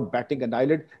dismissal without batting an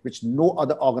eyelid, which no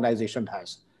other organization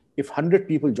has. If 100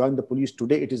 people join the police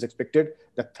today, it is expected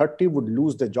that 30 would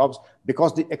lose their jobs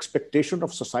because the expectation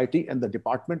of society and the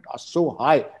department are so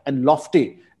high and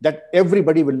lofty that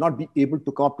everybody will not be able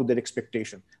to come up to their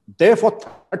expectation. Therefore,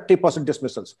 30%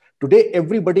 dismissals. Today,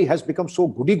 everybody has become so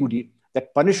goody-goody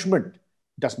that punishment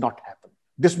does not happen.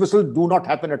 Dismissals do not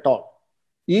happen at all.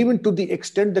 Even to the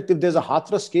extent that if there's a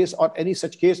Hathras case or any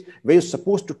such case where you're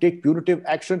supposed to take punitive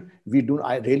action,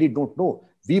 I really don't know.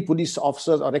 We police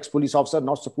officers or ex-police officers are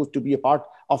not supposed to be a part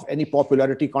of any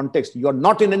popularity context. You're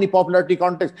not in any popularity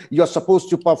context. You're supposed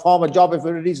to perform a job. If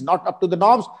it is not up to the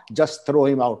norms, just throw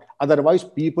him out. Otherwise,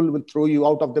 people will throw you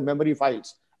out of the memory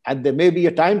files. And there may be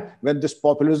a time when this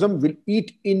populism will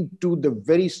eat into the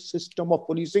very system of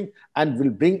policing and will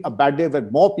bring a bad day where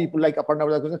more people like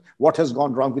Aparna, what has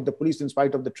gone wrong with the police in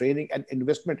spite of the training and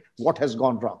investment? What has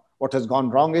gone wrong? What has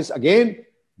gone wrong is, again,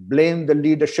 blame the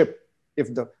leadership.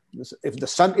 If the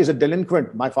son is a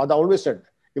delinquent, my father always said,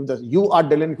 if you are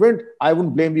delinquent, I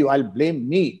won't blame you, I'll blame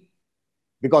me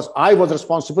because I was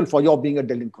responsible for your being a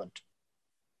delinquent.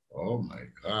 Oh my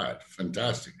God,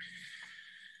 fantastic.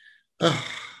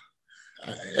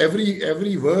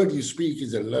 Every word you speak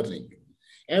is a learning.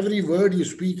 Every word you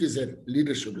speak is a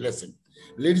leadership lesson.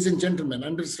 Ladies and gentlemen,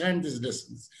 understand these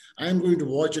lessons. I'm going to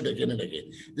watch it again and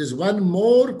again. There's one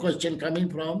more question coming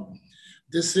from,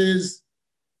 this is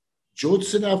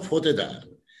Jyotsna Fotedar.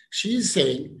 She's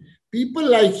saying, people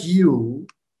like you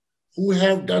who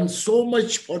have done so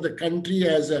much for the country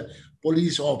as a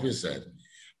police officer,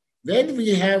 when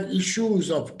we have issues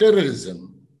of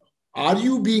terrorism, are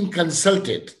you being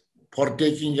consulted for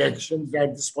taking actions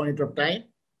at this point of time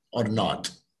or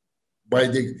not by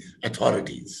the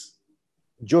authorities?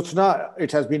 Jyotsna,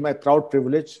 it has been my proud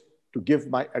privilege to give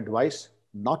my advice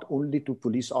not only to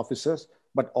police officers,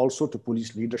 but also to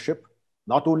police leadership,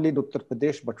 not only in Uttar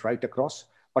Pradesh, but right across,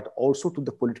 but also to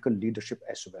the political leadership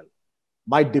as well.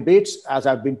 My debates, as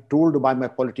I've been told by my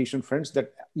politician friends,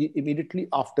 that immediately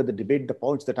after the debate, the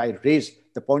points that I raise,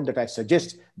 the point that I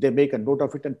suggest, they make a note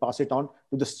of it and pass it on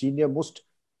to the senior most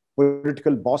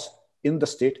political boss in the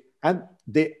state. And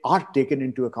they are taken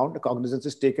into account, the cognizance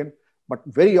is taken. But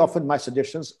very often my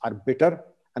suggestions are bitter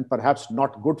and perhaps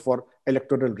not good for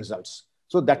electoral results.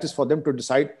 So that is for them to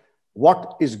decide.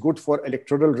 what is good for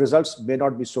electoral results may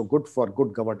not be so good for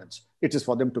good governance. It is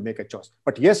for them to make a choice.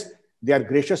 But yes, they are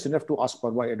gracious enough to ask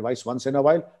for my advice once in a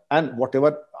while, and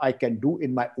whatever I can do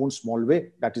in my own small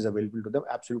way, that is available to them,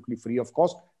 absolutely free of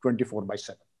cost,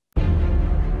 24/7.